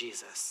about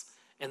Jesus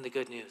and the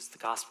good news, the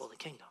gospel of the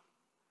kingdom.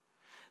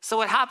 So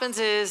what happens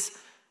is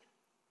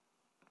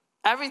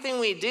everything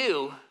we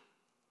do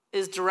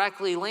is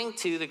directly linked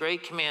to the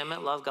great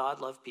commandment, love God,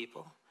 love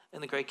people,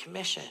 and the great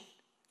commission,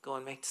 go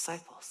and make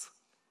disciples.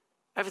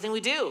 Everything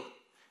we do.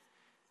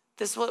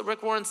 This is what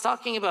Rick Warren's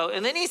talking about.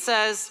 And then he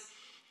says,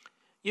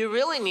 you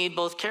really need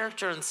both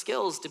character and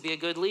skills to be a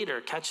good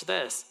leader. Catch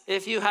this.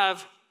 If you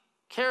have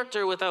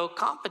character without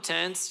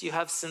competence, you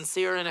have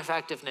sincere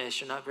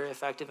ineffectiveness. You're not very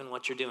effective in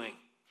what you're doing.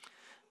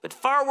 But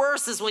far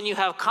worse is when you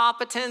have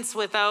competence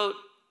without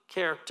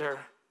character.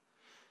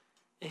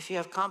 If you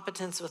have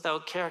competence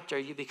without character,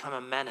 you become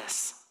a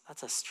menace.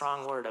 That's a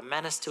strong word. A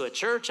menace to a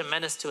church, a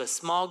menace to a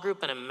small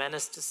group, and a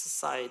menace to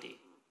society.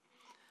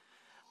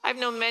 I've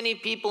known many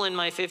people in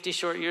my 50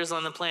 short years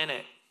on the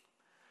planet.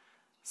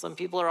 Some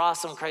people are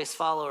awesome Christ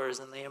followers,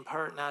 and they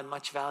impart and add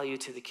much value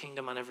to the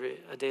kingdom on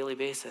a daily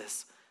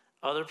basis.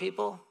 Other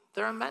people,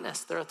 they're a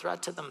menace. They're a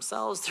threat to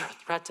themselves. They're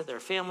a threat to their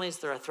families.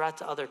 They're a threat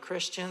to other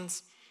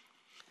Christians.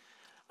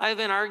 I've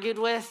been argued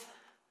with.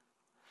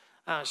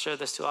 I don't share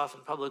this too often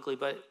publicly,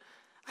 but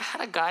I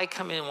had a guy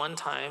come in one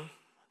time.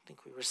 I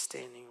think we were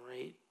standing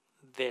right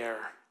there.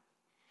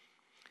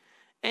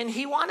 And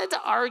he wanted to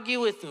argue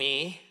with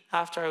me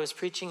after I was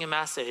preaching a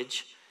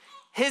message.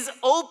 His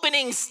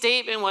opening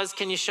statement was,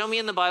 can you show me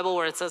in the Bible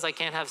where it says I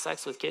can't have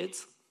sex with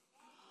kids?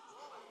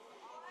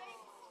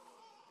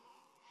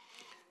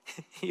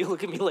 You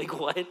look at me like,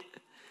 what?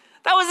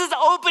 That was his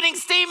opening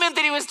statement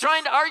that he was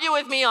trying to argue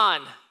with me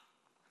on.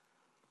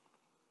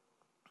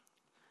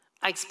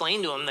 I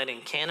explained to him that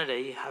in Canada,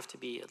 you have to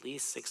be at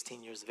least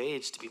 16 years of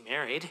age to be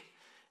married.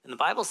 And the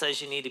Bible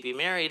says you need to be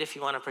married if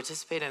you want to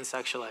participate in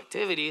sexual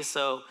activity.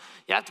 So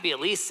you have to be at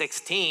least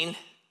 16,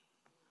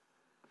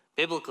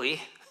 biblically,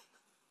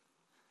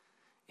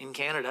 in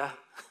Canada.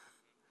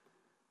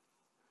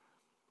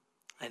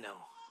 I know.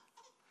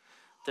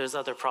 There's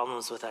other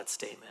problems with that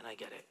statement. I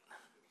get it.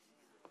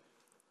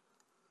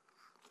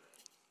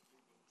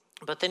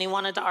 But then he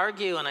wanted to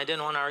argue, and I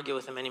didn't want to argue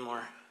with him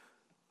anymore.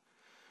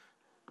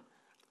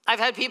 I've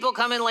had people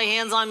come and lay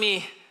hands on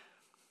me.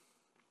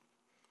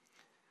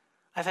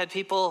 I've had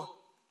people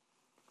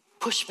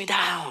push me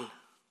down.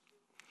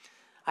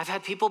 I've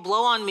had people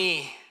blow on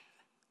me.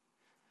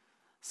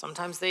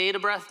 Sometimes they ate a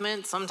breath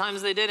mint,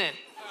 sometimes they didn't.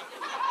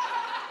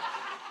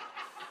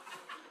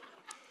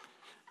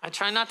 I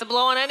try not to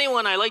blow on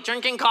anyone. I like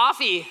drinking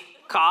coffee.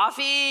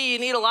 Coffee, you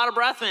need a lot of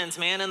breath mints,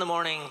 man, in the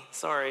morning.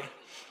 Sorry.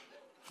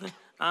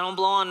 I don't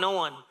blow on no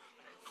one.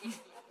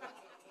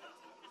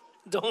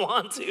 Don't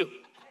want to.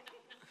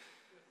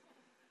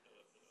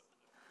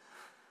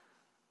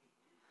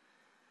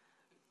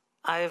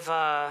 I've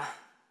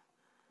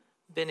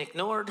been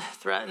ignored,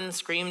 threatened,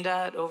 screamed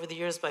at over the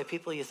years by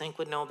people you think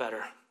would know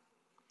better.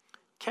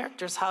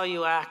 Character's how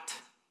you act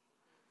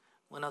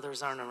when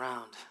others aren't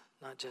around,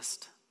 not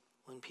just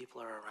when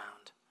people are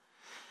around.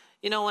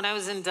 You know, when I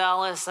was in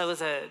Dallas, I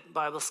was at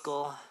Bible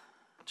school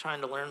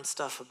trying to learn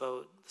stuff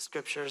about the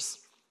scriptures.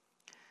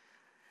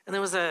 And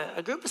there was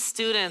a group of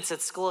students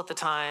at school at the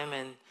time,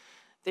 and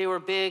they were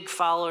big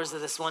followers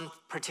of this one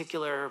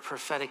particular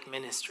prophetic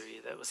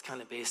ministry that was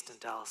kind of based in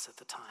Dallas at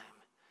the time.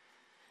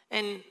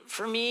 And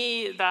for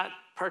me, that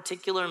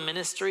particular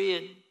ministry,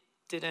 it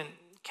didn't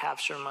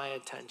capture my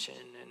attention,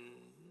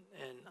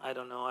 and I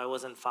don't know, I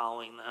wasn't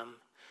following them.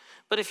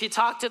 But if you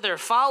talk to their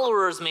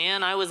followers,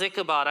 man, I was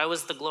Ichabod. I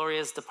was the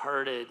glorious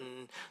departed,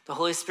 and the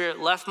Holy Spirit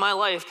left my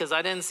life because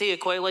I didn't see it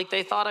quite like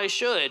they thought I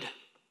should.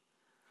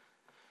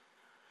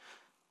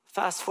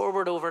 Fast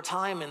forward over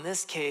time, in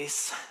this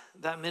case,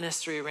 that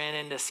ministry ran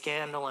into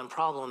scandal and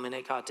problem, and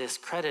it got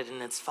discredited,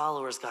 and its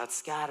followers got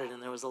scattered,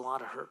 and there was a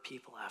lot of hurt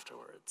people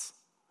afterwards.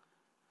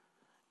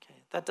 Okay,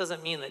 that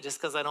doesn't mean that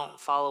just because I don't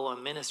follow a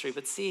ministry,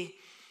 but see,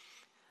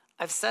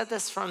 I've said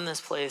this from this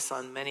place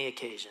on many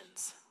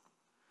occasions.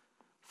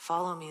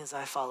 Follow me as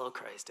I follow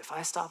Christ. If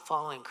I stop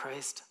following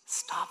Christ,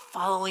 stop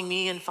following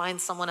me and find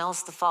someone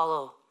else to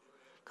follow.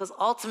 Because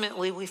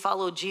ultimately, we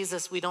follow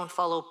Jesus, we don't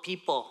follow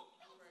people.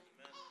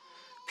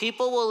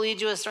 People will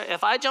lead you astray.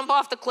 If I jump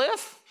off the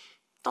cliff,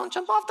 don't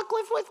jump off the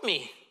cliff with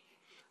me.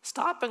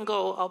 Stop and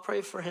go, I'll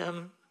pray for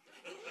him.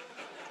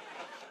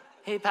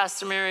 Hey,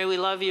 Pastor Mary, we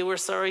love you. We're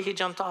sorry he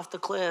jumped off the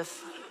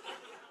cliff.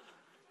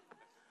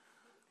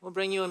 We'll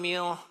bring you a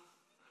meal.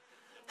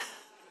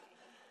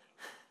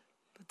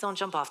 But don't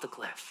jump off the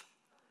cliff.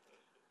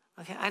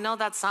 Okay, I know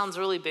that sounds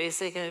really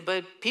basic,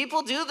 but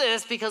people do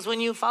this because when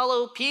you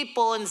follow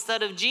people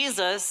instead of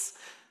Jesus,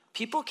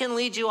 people can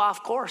lead you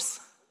off course.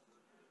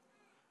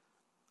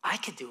 I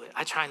could do it.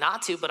 I try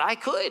not to, but I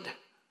could.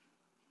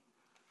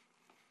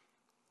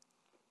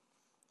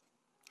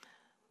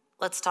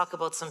 Let's talk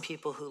about some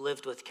people who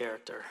lived with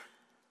character.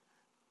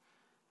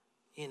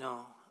 You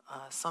know,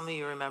 some of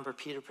you remember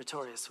Peter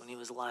Pretorius when he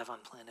was alive on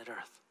planet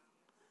Earth.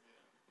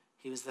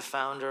 He was the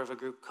founder of a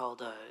group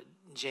called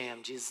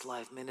JAM, Jesus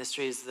Life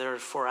Ministries. They're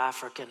for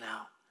Africa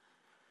now.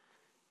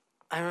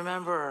 I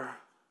remember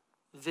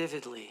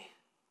vividly,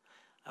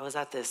 I was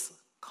at this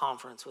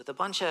conference with a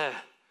bunch of,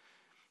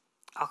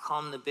 I'll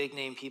call them the big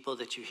name people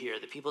that you hear,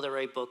 the people that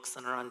write books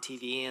and are on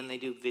TV and they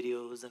do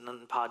videos and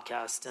on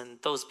podcasts and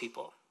those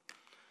people.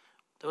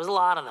 There was a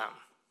lot of them.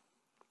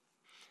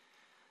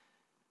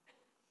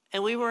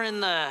 And we were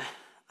in the,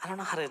 I don't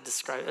know how to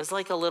describe it. It was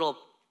like a little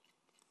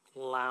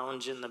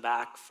lounge in the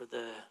back for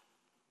the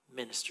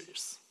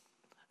ministers.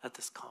 at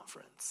this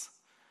conference.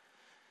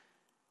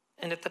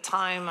 And at the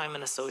time, I'm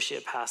an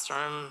associate pastor.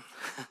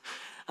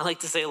 I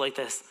like to say it like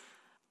this.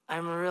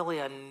 I'm really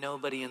a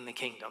nobody in the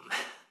kingdom.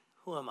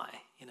 Who am I?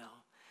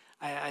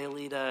 I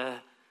lead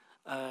a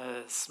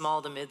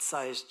small to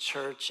mid-sized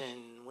church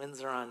in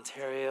Windsor,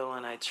 Ontario,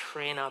 and I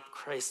train up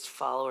Christ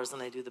followers,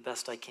 and I do the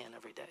best I can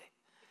every day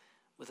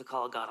with the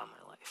call of God on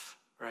my life,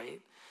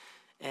 right?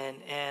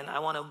 And I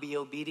want to be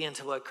obedient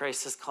to what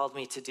Christ has called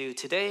me to do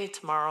today,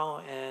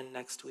 tomorrow, and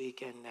next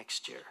week, and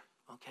next year,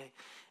 okay?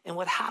 And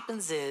what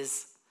happens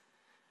is,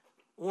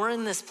 we're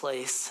in this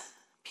place,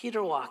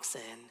 Peter walks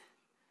in,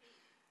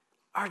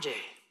 RJ,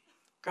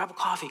 grab a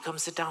coffee, come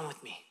sit down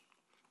with me.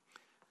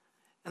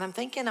 And I'm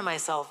thinking to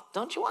myself,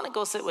 don't you want to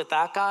go sit with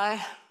that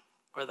guy,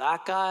 or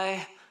that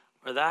guy,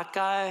 or that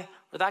guy,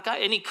 or that guy?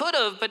 And he could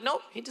have, but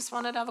nope, he just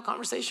wanted to have a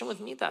conversation with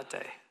me that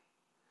day.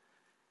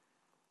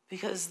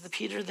 Because the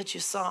Peter that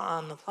you saw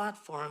on the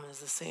platform is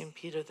the same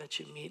Peter that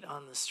you meet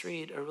on the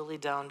street, a really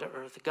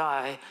down-to-earth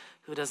guy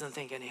who doesn't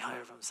think any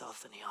higher of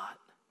himself than he ought.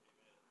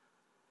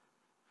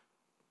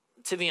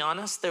 To be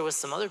honest, there was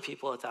some other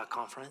people at that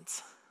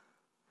conference.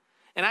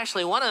 And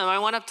actually, one of them I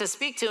went up to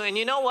speak to, and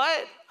you know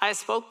what? I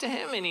spoke to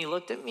him, and he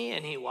looked at me,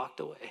 and he walked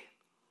away.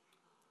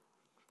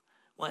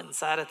 Went and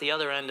sat at the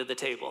other end of the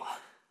table.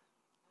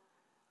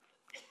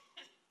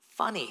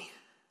 Funny.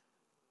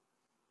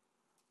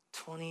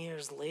 20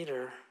 years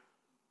later,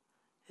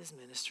 his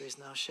ministry is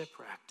now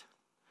shipwrecked.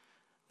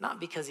 Not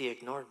because he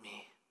ignored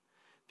me,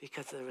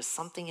 because there was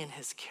something in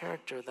his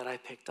character that I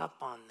picked up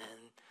on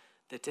then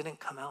that didn't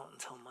come out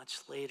until much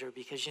later.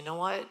 Because you know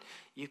what?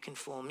 You can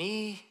fool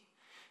me,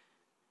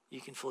 you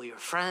can fool your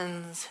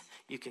friends,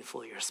 you can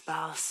fool your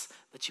spouse,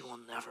 but you will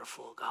never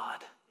fool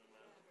God.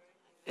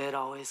 It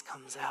always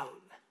comes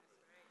out.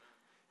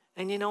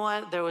 And you know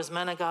what? There was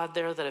men of God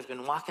there that have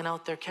been walking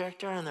out their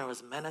character, and there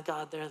was men of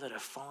God there that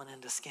have fallen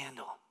into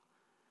scandal.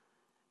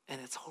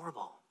 And it's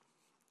horrible.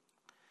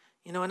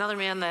 Another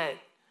man that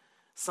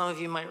some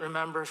of you might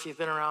remember if you've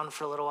been around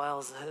for a little while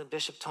is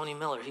Bishop Tony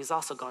Miller. He's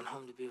also gone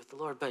home to be with the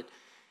Lord. But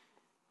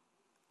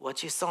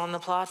what you saw on the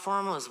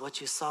platform was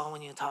what you saw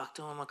when you talked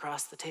to him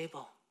across the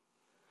table.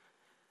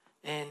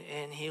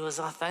 And he was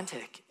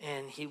authentic,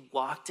 and he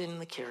walked in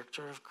the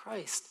character of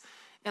Christ.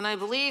 And I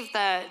believe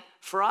that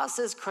for us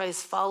as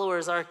Christ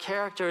followers, our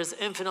character is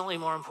infinitely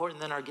more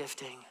important than our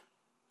gifting.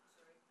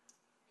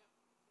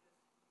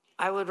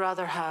 I would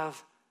rather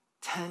have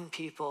 10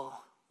 people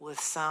with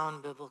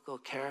sound biblical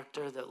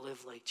character that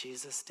live like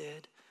Jesus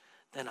did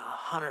than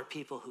 100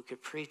 people who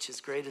could preach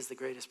as great as the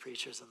greatest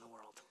preachers in the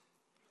world.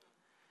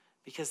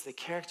 Because the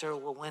character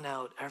will win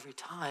out every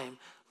time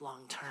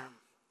long term.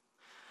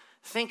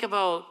 Think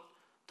about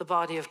the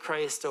body of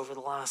Christ over the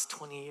last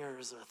 20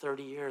 years or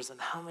 30 years and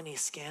how many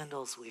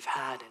scandals we've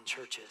had in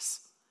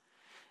churches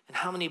and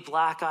how many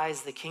black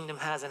eyes the kingdom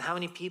has and how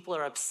many people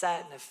are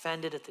upset and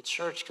offended at the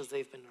church because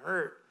they've been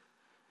hurt.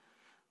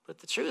 But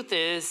the truth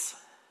is,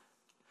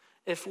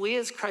 if we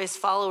as Christ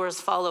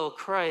followers follow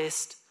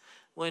Christ,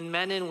 when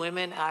men and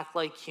women act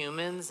like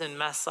humans and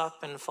mess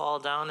up and fall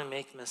down and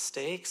make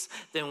mistakes,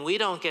 then we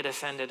don't get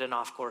offended and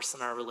off course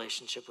in our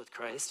relationship with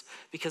Christ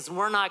because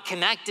we're not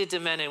connected to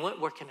men and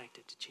women, we're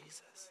connected to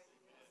Jesus.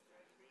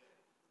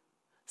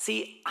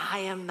 See, I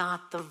am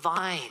not the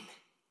vine.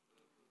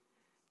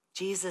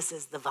 Jesus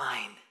is the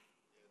vine.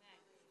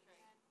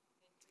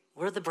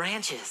 We're the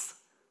branches.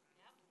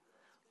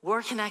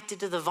 We're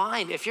connected to the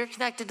vine. If you're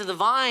connected to the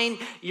vine,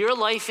 your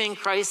life in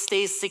Christ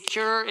stays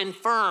secure and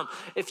firm.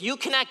 If you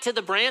connect to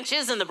the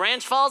branches and the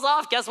branch falls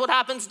off, guess what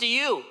happens to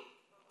you?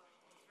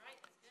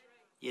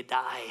 You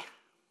die.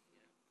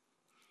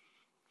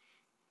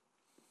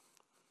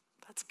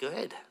 That's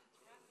good.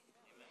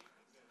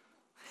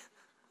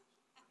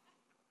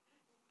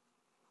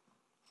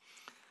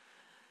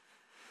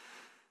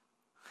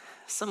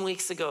 Some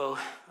weeks ago,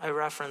 I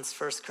referenced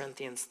 1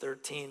 Corinthians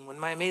 13. When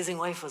my amazing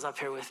wife was up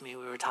here with me,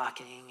 we were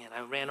talking, and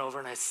I ran over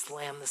and I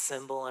slammed the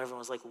cymbal. Everyone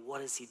was like,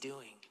 what is he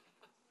doing?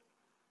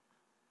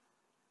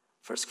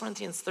 1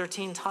 Corinthians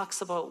 13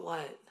 talks about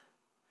what?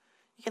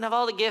 You can have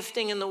all the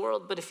gifting in the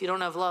world, but if you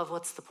don't have love,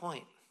 what's the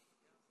point?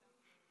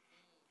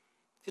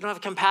 If you don't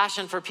have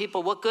compassion for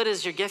people, what good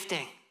is your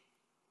gifting?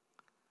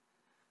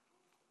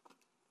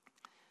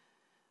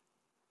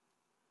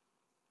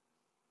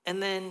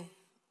 And then,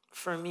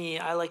 for me,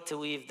 I like to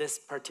weave this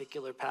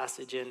particular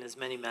passage in as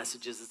many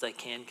messages as I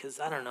can because,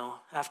 I don't know,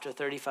 after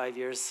 35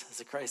 years as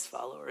a Christ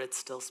follower, it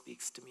still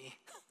speaks to me.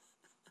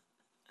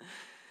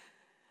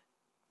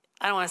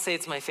 I don't want to say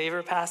it's my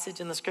favorite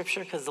passage in the scripture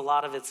because a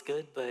lot of it's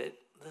good, but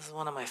this is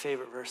one of my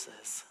favorite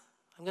verses.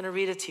 I'm going to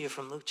read it to you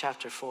from Luke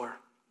chapter 4.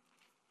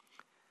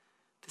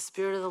 The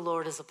Spirit of the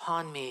Lord is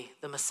upon me,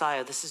 the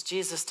Messiah. This is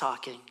Jesus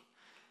talking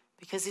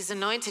because he's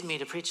anointed me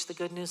to preach the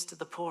good news to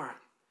the poor.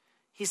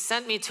 He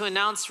sent me to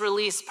announce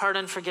release,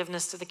 pardon,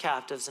 forgiveness to the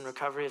captives, and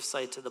recovery of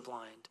sight to the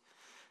blind.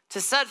 To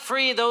set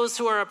free those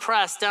who are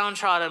oppressed,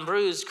 downtrodden,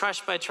 bruised,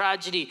 crushed by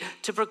tragedy.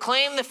 To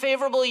proclaim the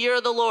favorable year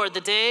of the Lord, the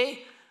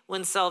day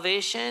when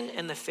salvation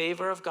and the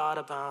favor of God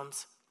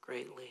abounds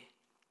greatly.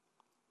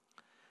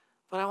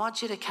 But I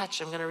want you to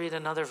catch, I'm going to read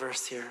another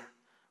verse here,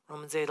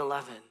 Romans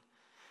 8:11.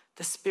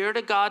 The Spirit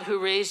of God who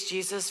raised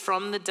Jesus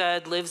from the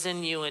dead lives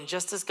in you, and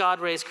just as God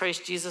raised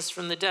Christ Jesus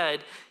from the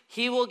dead,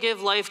 he will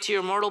give life to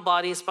your mortal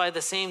bodies by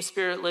the same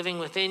Spirit living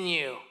within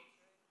you.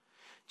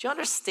 Do you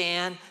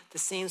understand the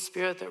same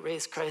Spirit that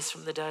raised Christ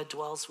from the dead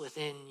dwells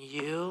within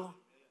you?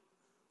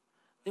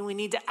 Then we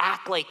need to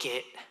act like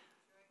it.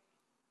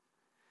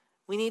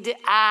 We need to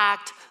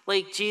act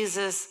like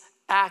Jesus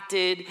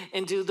acted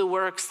and do the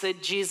works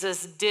that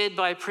Jesus did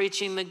by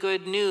preaching the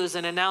good news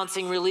and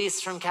announcing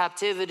release from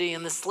captivity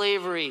and the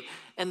slavery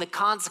and the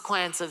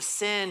consequence of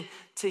sin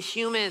to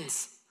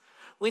humans.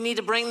 We need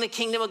to bring the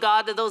kingdom of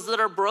God to those that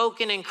are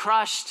broken and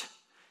crushed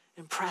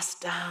and pressed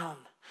down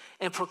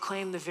and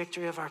proclaim the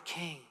victory of our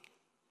King.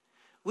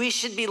 We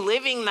should be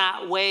living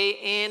that way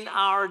in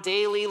our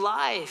daily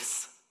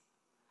lives.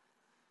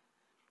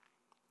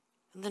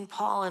 And then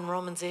Paul in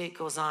Romans 8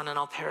 goes on, and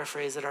I'll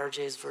paraphrase it,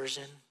 RJ's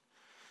version.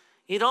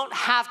 You don't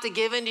have to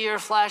give into your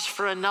flesh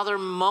for another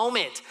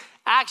moment.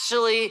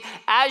 Actually,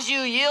 as you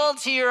yield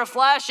to your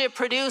flesh, it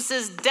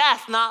produces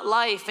death, not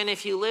life. And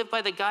if you live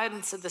by the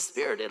guidance of the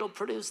Spirit, it'll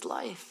produce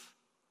life.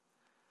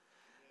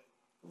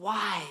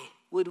 Why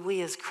would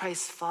we as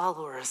Christ's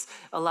followers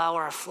allow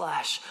our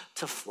flesh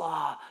to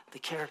flaw the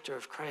character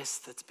of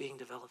Christ that's being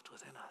developed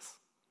within us?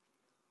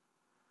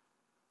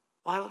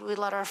 Why would we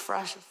let our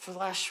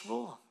flesh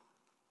rule?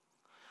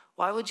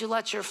 Why would you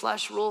let your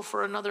flesh rule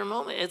for another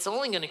moment? It's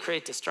only going to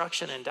create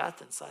destruction and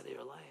death inside of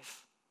your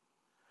life.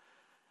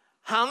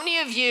 How many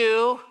of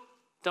you,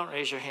 don't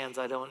raise your hands,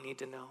 I don't need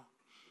to know.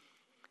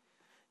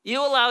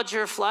 You allowed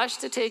your flesh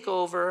to take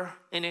over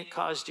and it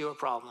caused you a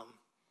problem.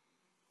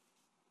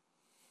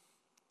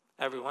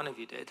 Every one of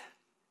you did.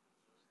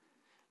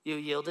 You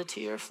yielded to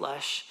your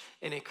flesh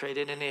and it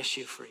created an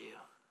issue for you.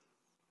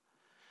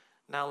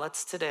 Now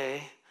let's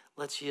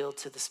yield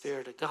to the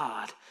Spirit of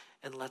God.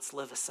 And let's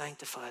live a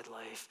sanctified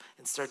life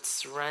and start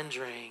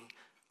surrendering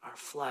our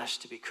flesh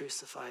to be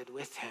crucified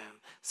with him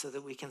so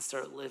that we can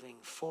start living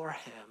for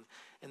him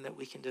and that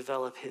we can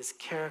develop his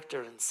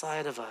character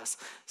inside of us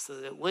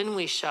so that when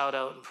we shout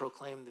out and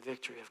proclaim the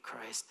victory of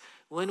Christ,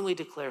 when we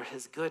declare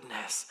his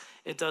goodness,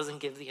 it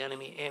doesn't give the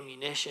enemy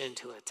ammunition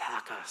to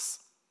attack us.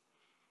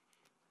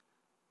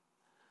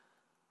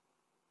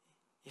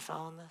 You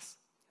following this?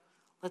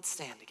 Let's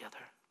stand together.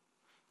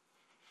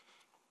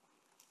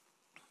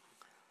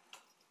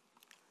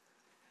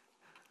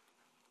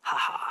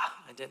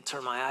 I didn't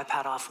turn my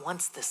iPad off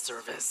once this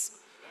service.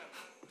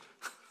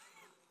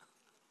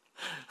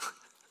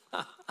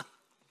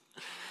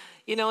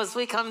 You know, as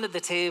we come to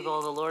the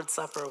table, the Lord's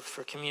Supper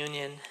for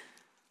communion,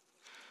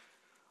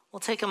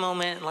 we'll take a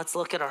moment and let's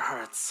look at our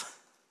hearts.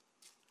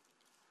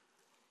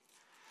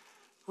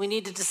 We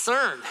need to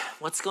discern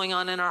what's going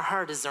on in our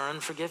heart. Is there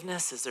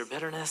unforgiveness? Is there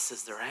bitterness?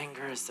 Is there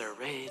anger? Is there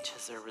rage?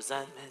 Is there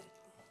resentment?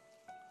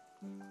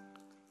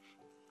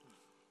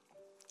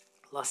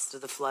 Lust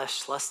of the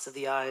flesh, lust of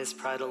the eyes,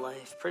 pride of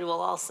life. Pretty well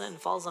all sin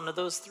falls under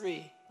those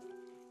three.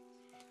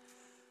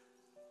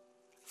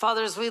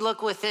 Father, as we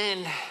look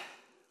within,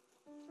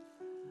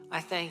 I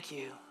thank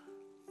you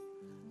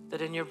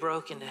that in your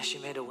brokenness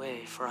you made a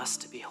way for us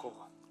to be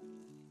whole.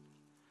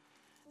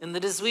 And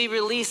that as we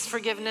release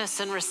forgiveness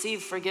and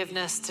receive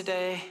forgiveness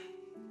today,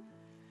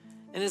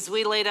 and as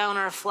we lay down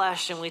our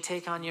flesh and we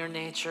take on your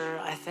nature,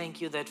 I thank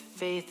you that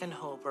faith and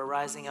hope are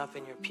rising up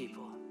in your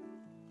people.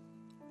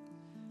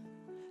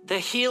 The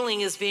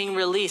healing is being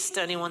released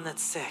to anyone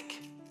that's sick.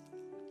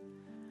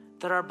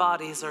 That our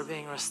bodies are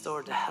being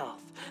restored to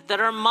health. That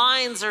our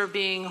minds are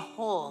being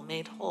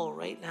made whole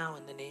right now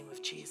in the name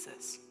of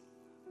Jesus.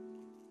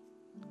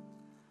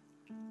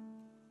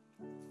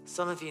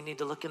 Some of you need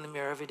to look in the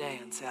mirror every day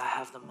and say, I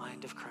have the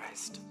mind of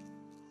Christ.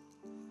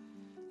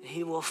 And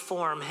he will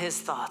form his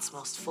thoughts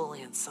most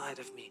fully inside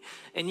of me.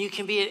 And you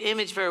can be an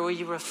image bearer where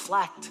you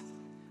reflect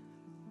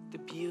the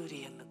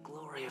beauty and the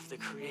glory of the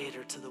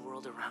Creator to the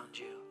world around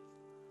you.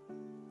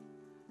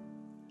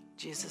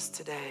 Jesus,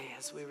 today,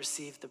 as we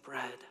receive the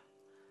bread,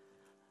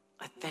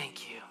 I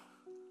thank you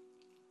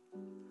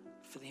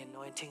for the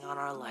anointing on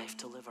our life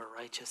to live a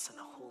righteous and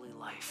a holy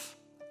life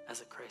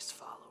as a Christ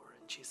follower.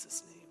 In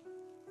Jesus' name.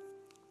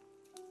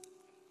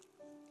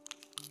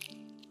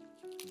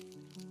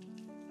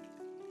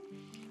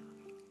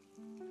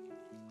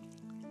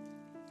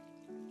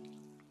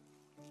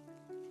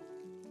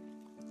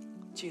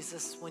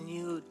 Jesus, when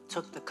you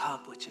took the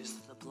cup, which is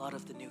the blood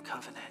of the new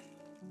covenant,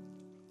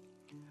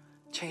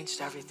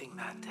 changed everything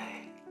that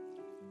day.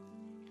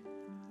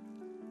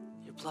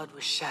 Your blood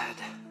was shed.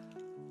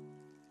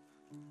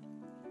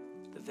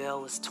 The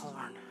veil was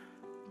torn.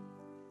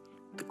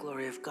 The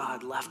glory of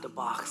God left a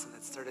box and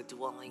it started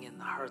dwelling in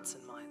the hearts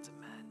and minds of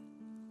men.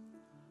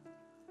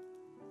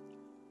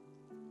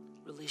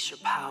 Release your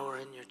power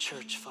in your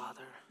church,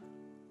 Father.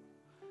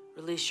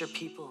 Release your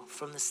people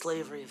from the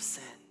slavery of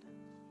sin.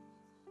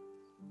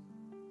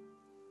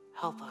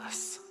 Help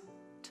us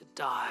to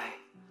die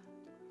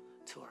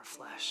to our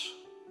flesh.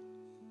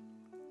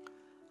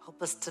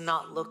 Help us to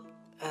not look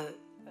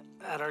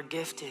at our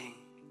gifting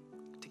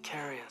to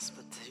carry us,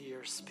 but to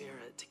your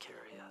Spirit to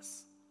carry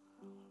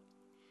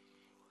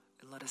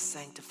let us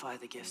sanctify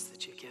the gifts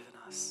that you've given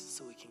us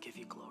so we can give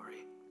you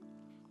glory,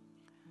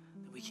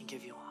 that we can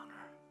give you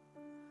honor,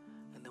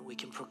 and that we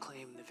can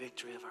proclaim the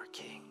victory of our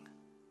King.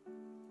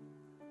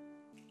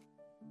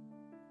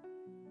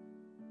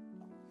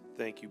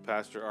 Thank you,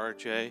 Pastor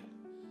RJ.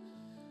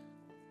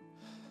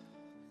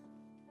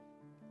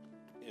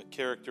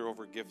 Character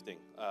over gifting.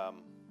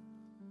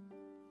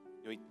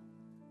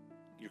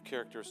 Your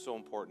character is so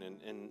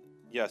important, and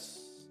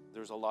yes,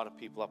 there's a lot of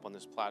people up on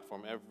this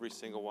platform. Every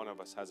single one of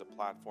us has a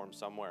platform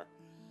somewhere,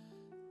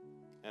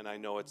 and I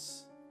know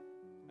it's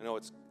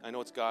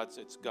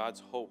God's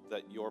hope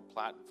that your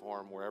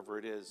platform, wherever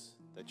it is,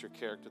 that your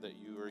character that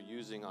you are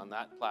using on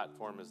that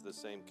platform is the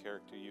same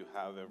character you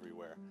have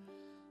everywhere.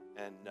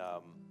 And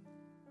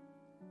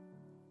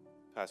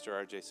Pastor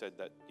RJ said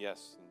that,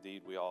 yes,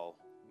 indeed, we all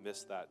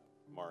miss that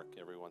mark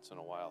every once in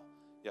a while.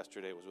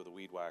 Yesterday it was with a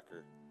weed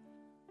whacker.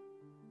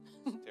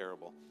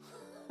 Terrible.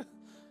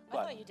 I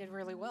thought you did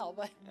really well,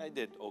 but I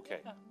did okay.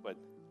 But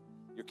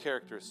your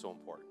character is so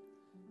important.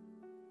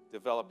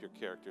 Develop your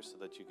character so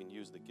that you can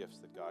use the gifts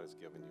that God has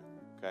given you.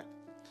 Okay?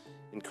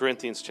 In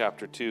Corinthians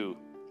chapter 2,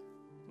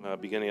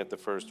 beginning at the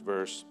first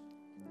verse,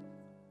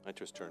 I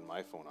just turned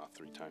my phone off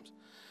 3 times.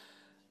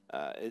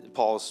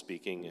 Paul is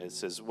speaking. It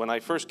says, "When I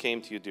first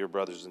came to you, dear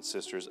brothers and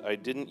sisters, I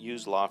didn't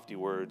use lofty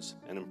words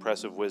and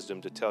impressive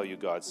wisdom to tell you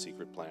God's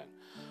secret plan.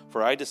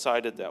 For I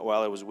decided that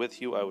while I was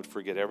with you, I would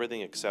forget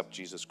everything except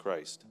Jesus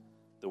Christ,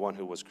 the one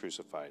who was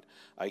crucified.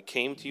 I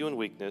came to you in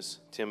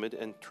weakness, timid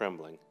and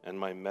trembling, and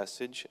my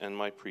message and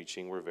my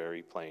preaching were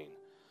very plain.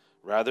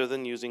 Rather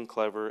than using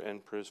clever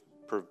and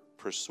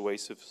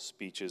persuasive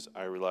speeches,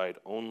 I relied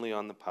only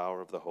on the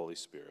power of the Holy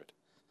Spirit.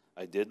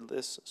 I did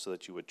this so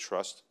that you would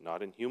trust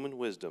not in human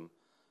wisdom,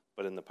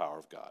 but in the power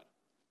of God."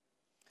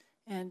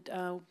 And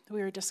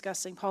we were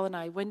discussing, Paul and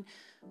I, when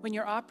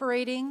you're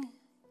operating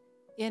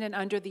in and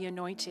under the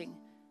anointing,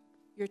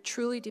 you're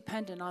truly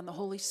dependent on the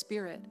Holy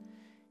Spirit.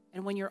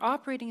 And when you're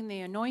operating in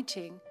the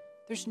anointing,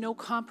 there's no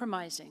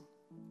compromising.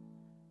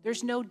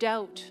 There's no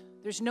doubt.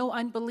 There's no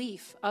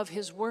unbelief of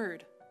his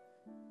word,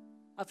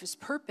 of his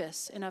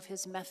purpose, and of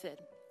his method.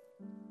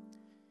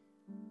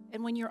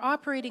 And when you're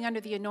operating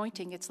under the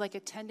anointing, it's like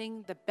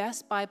attending the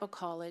best Bible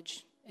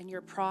college, and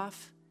your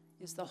prof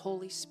is the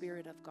Holy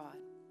Spirit of God.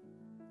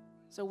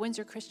 So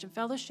Windsor Christian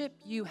Fellowship,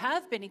 you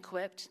have been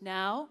equipped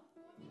now.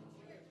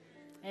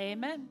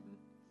 Amen.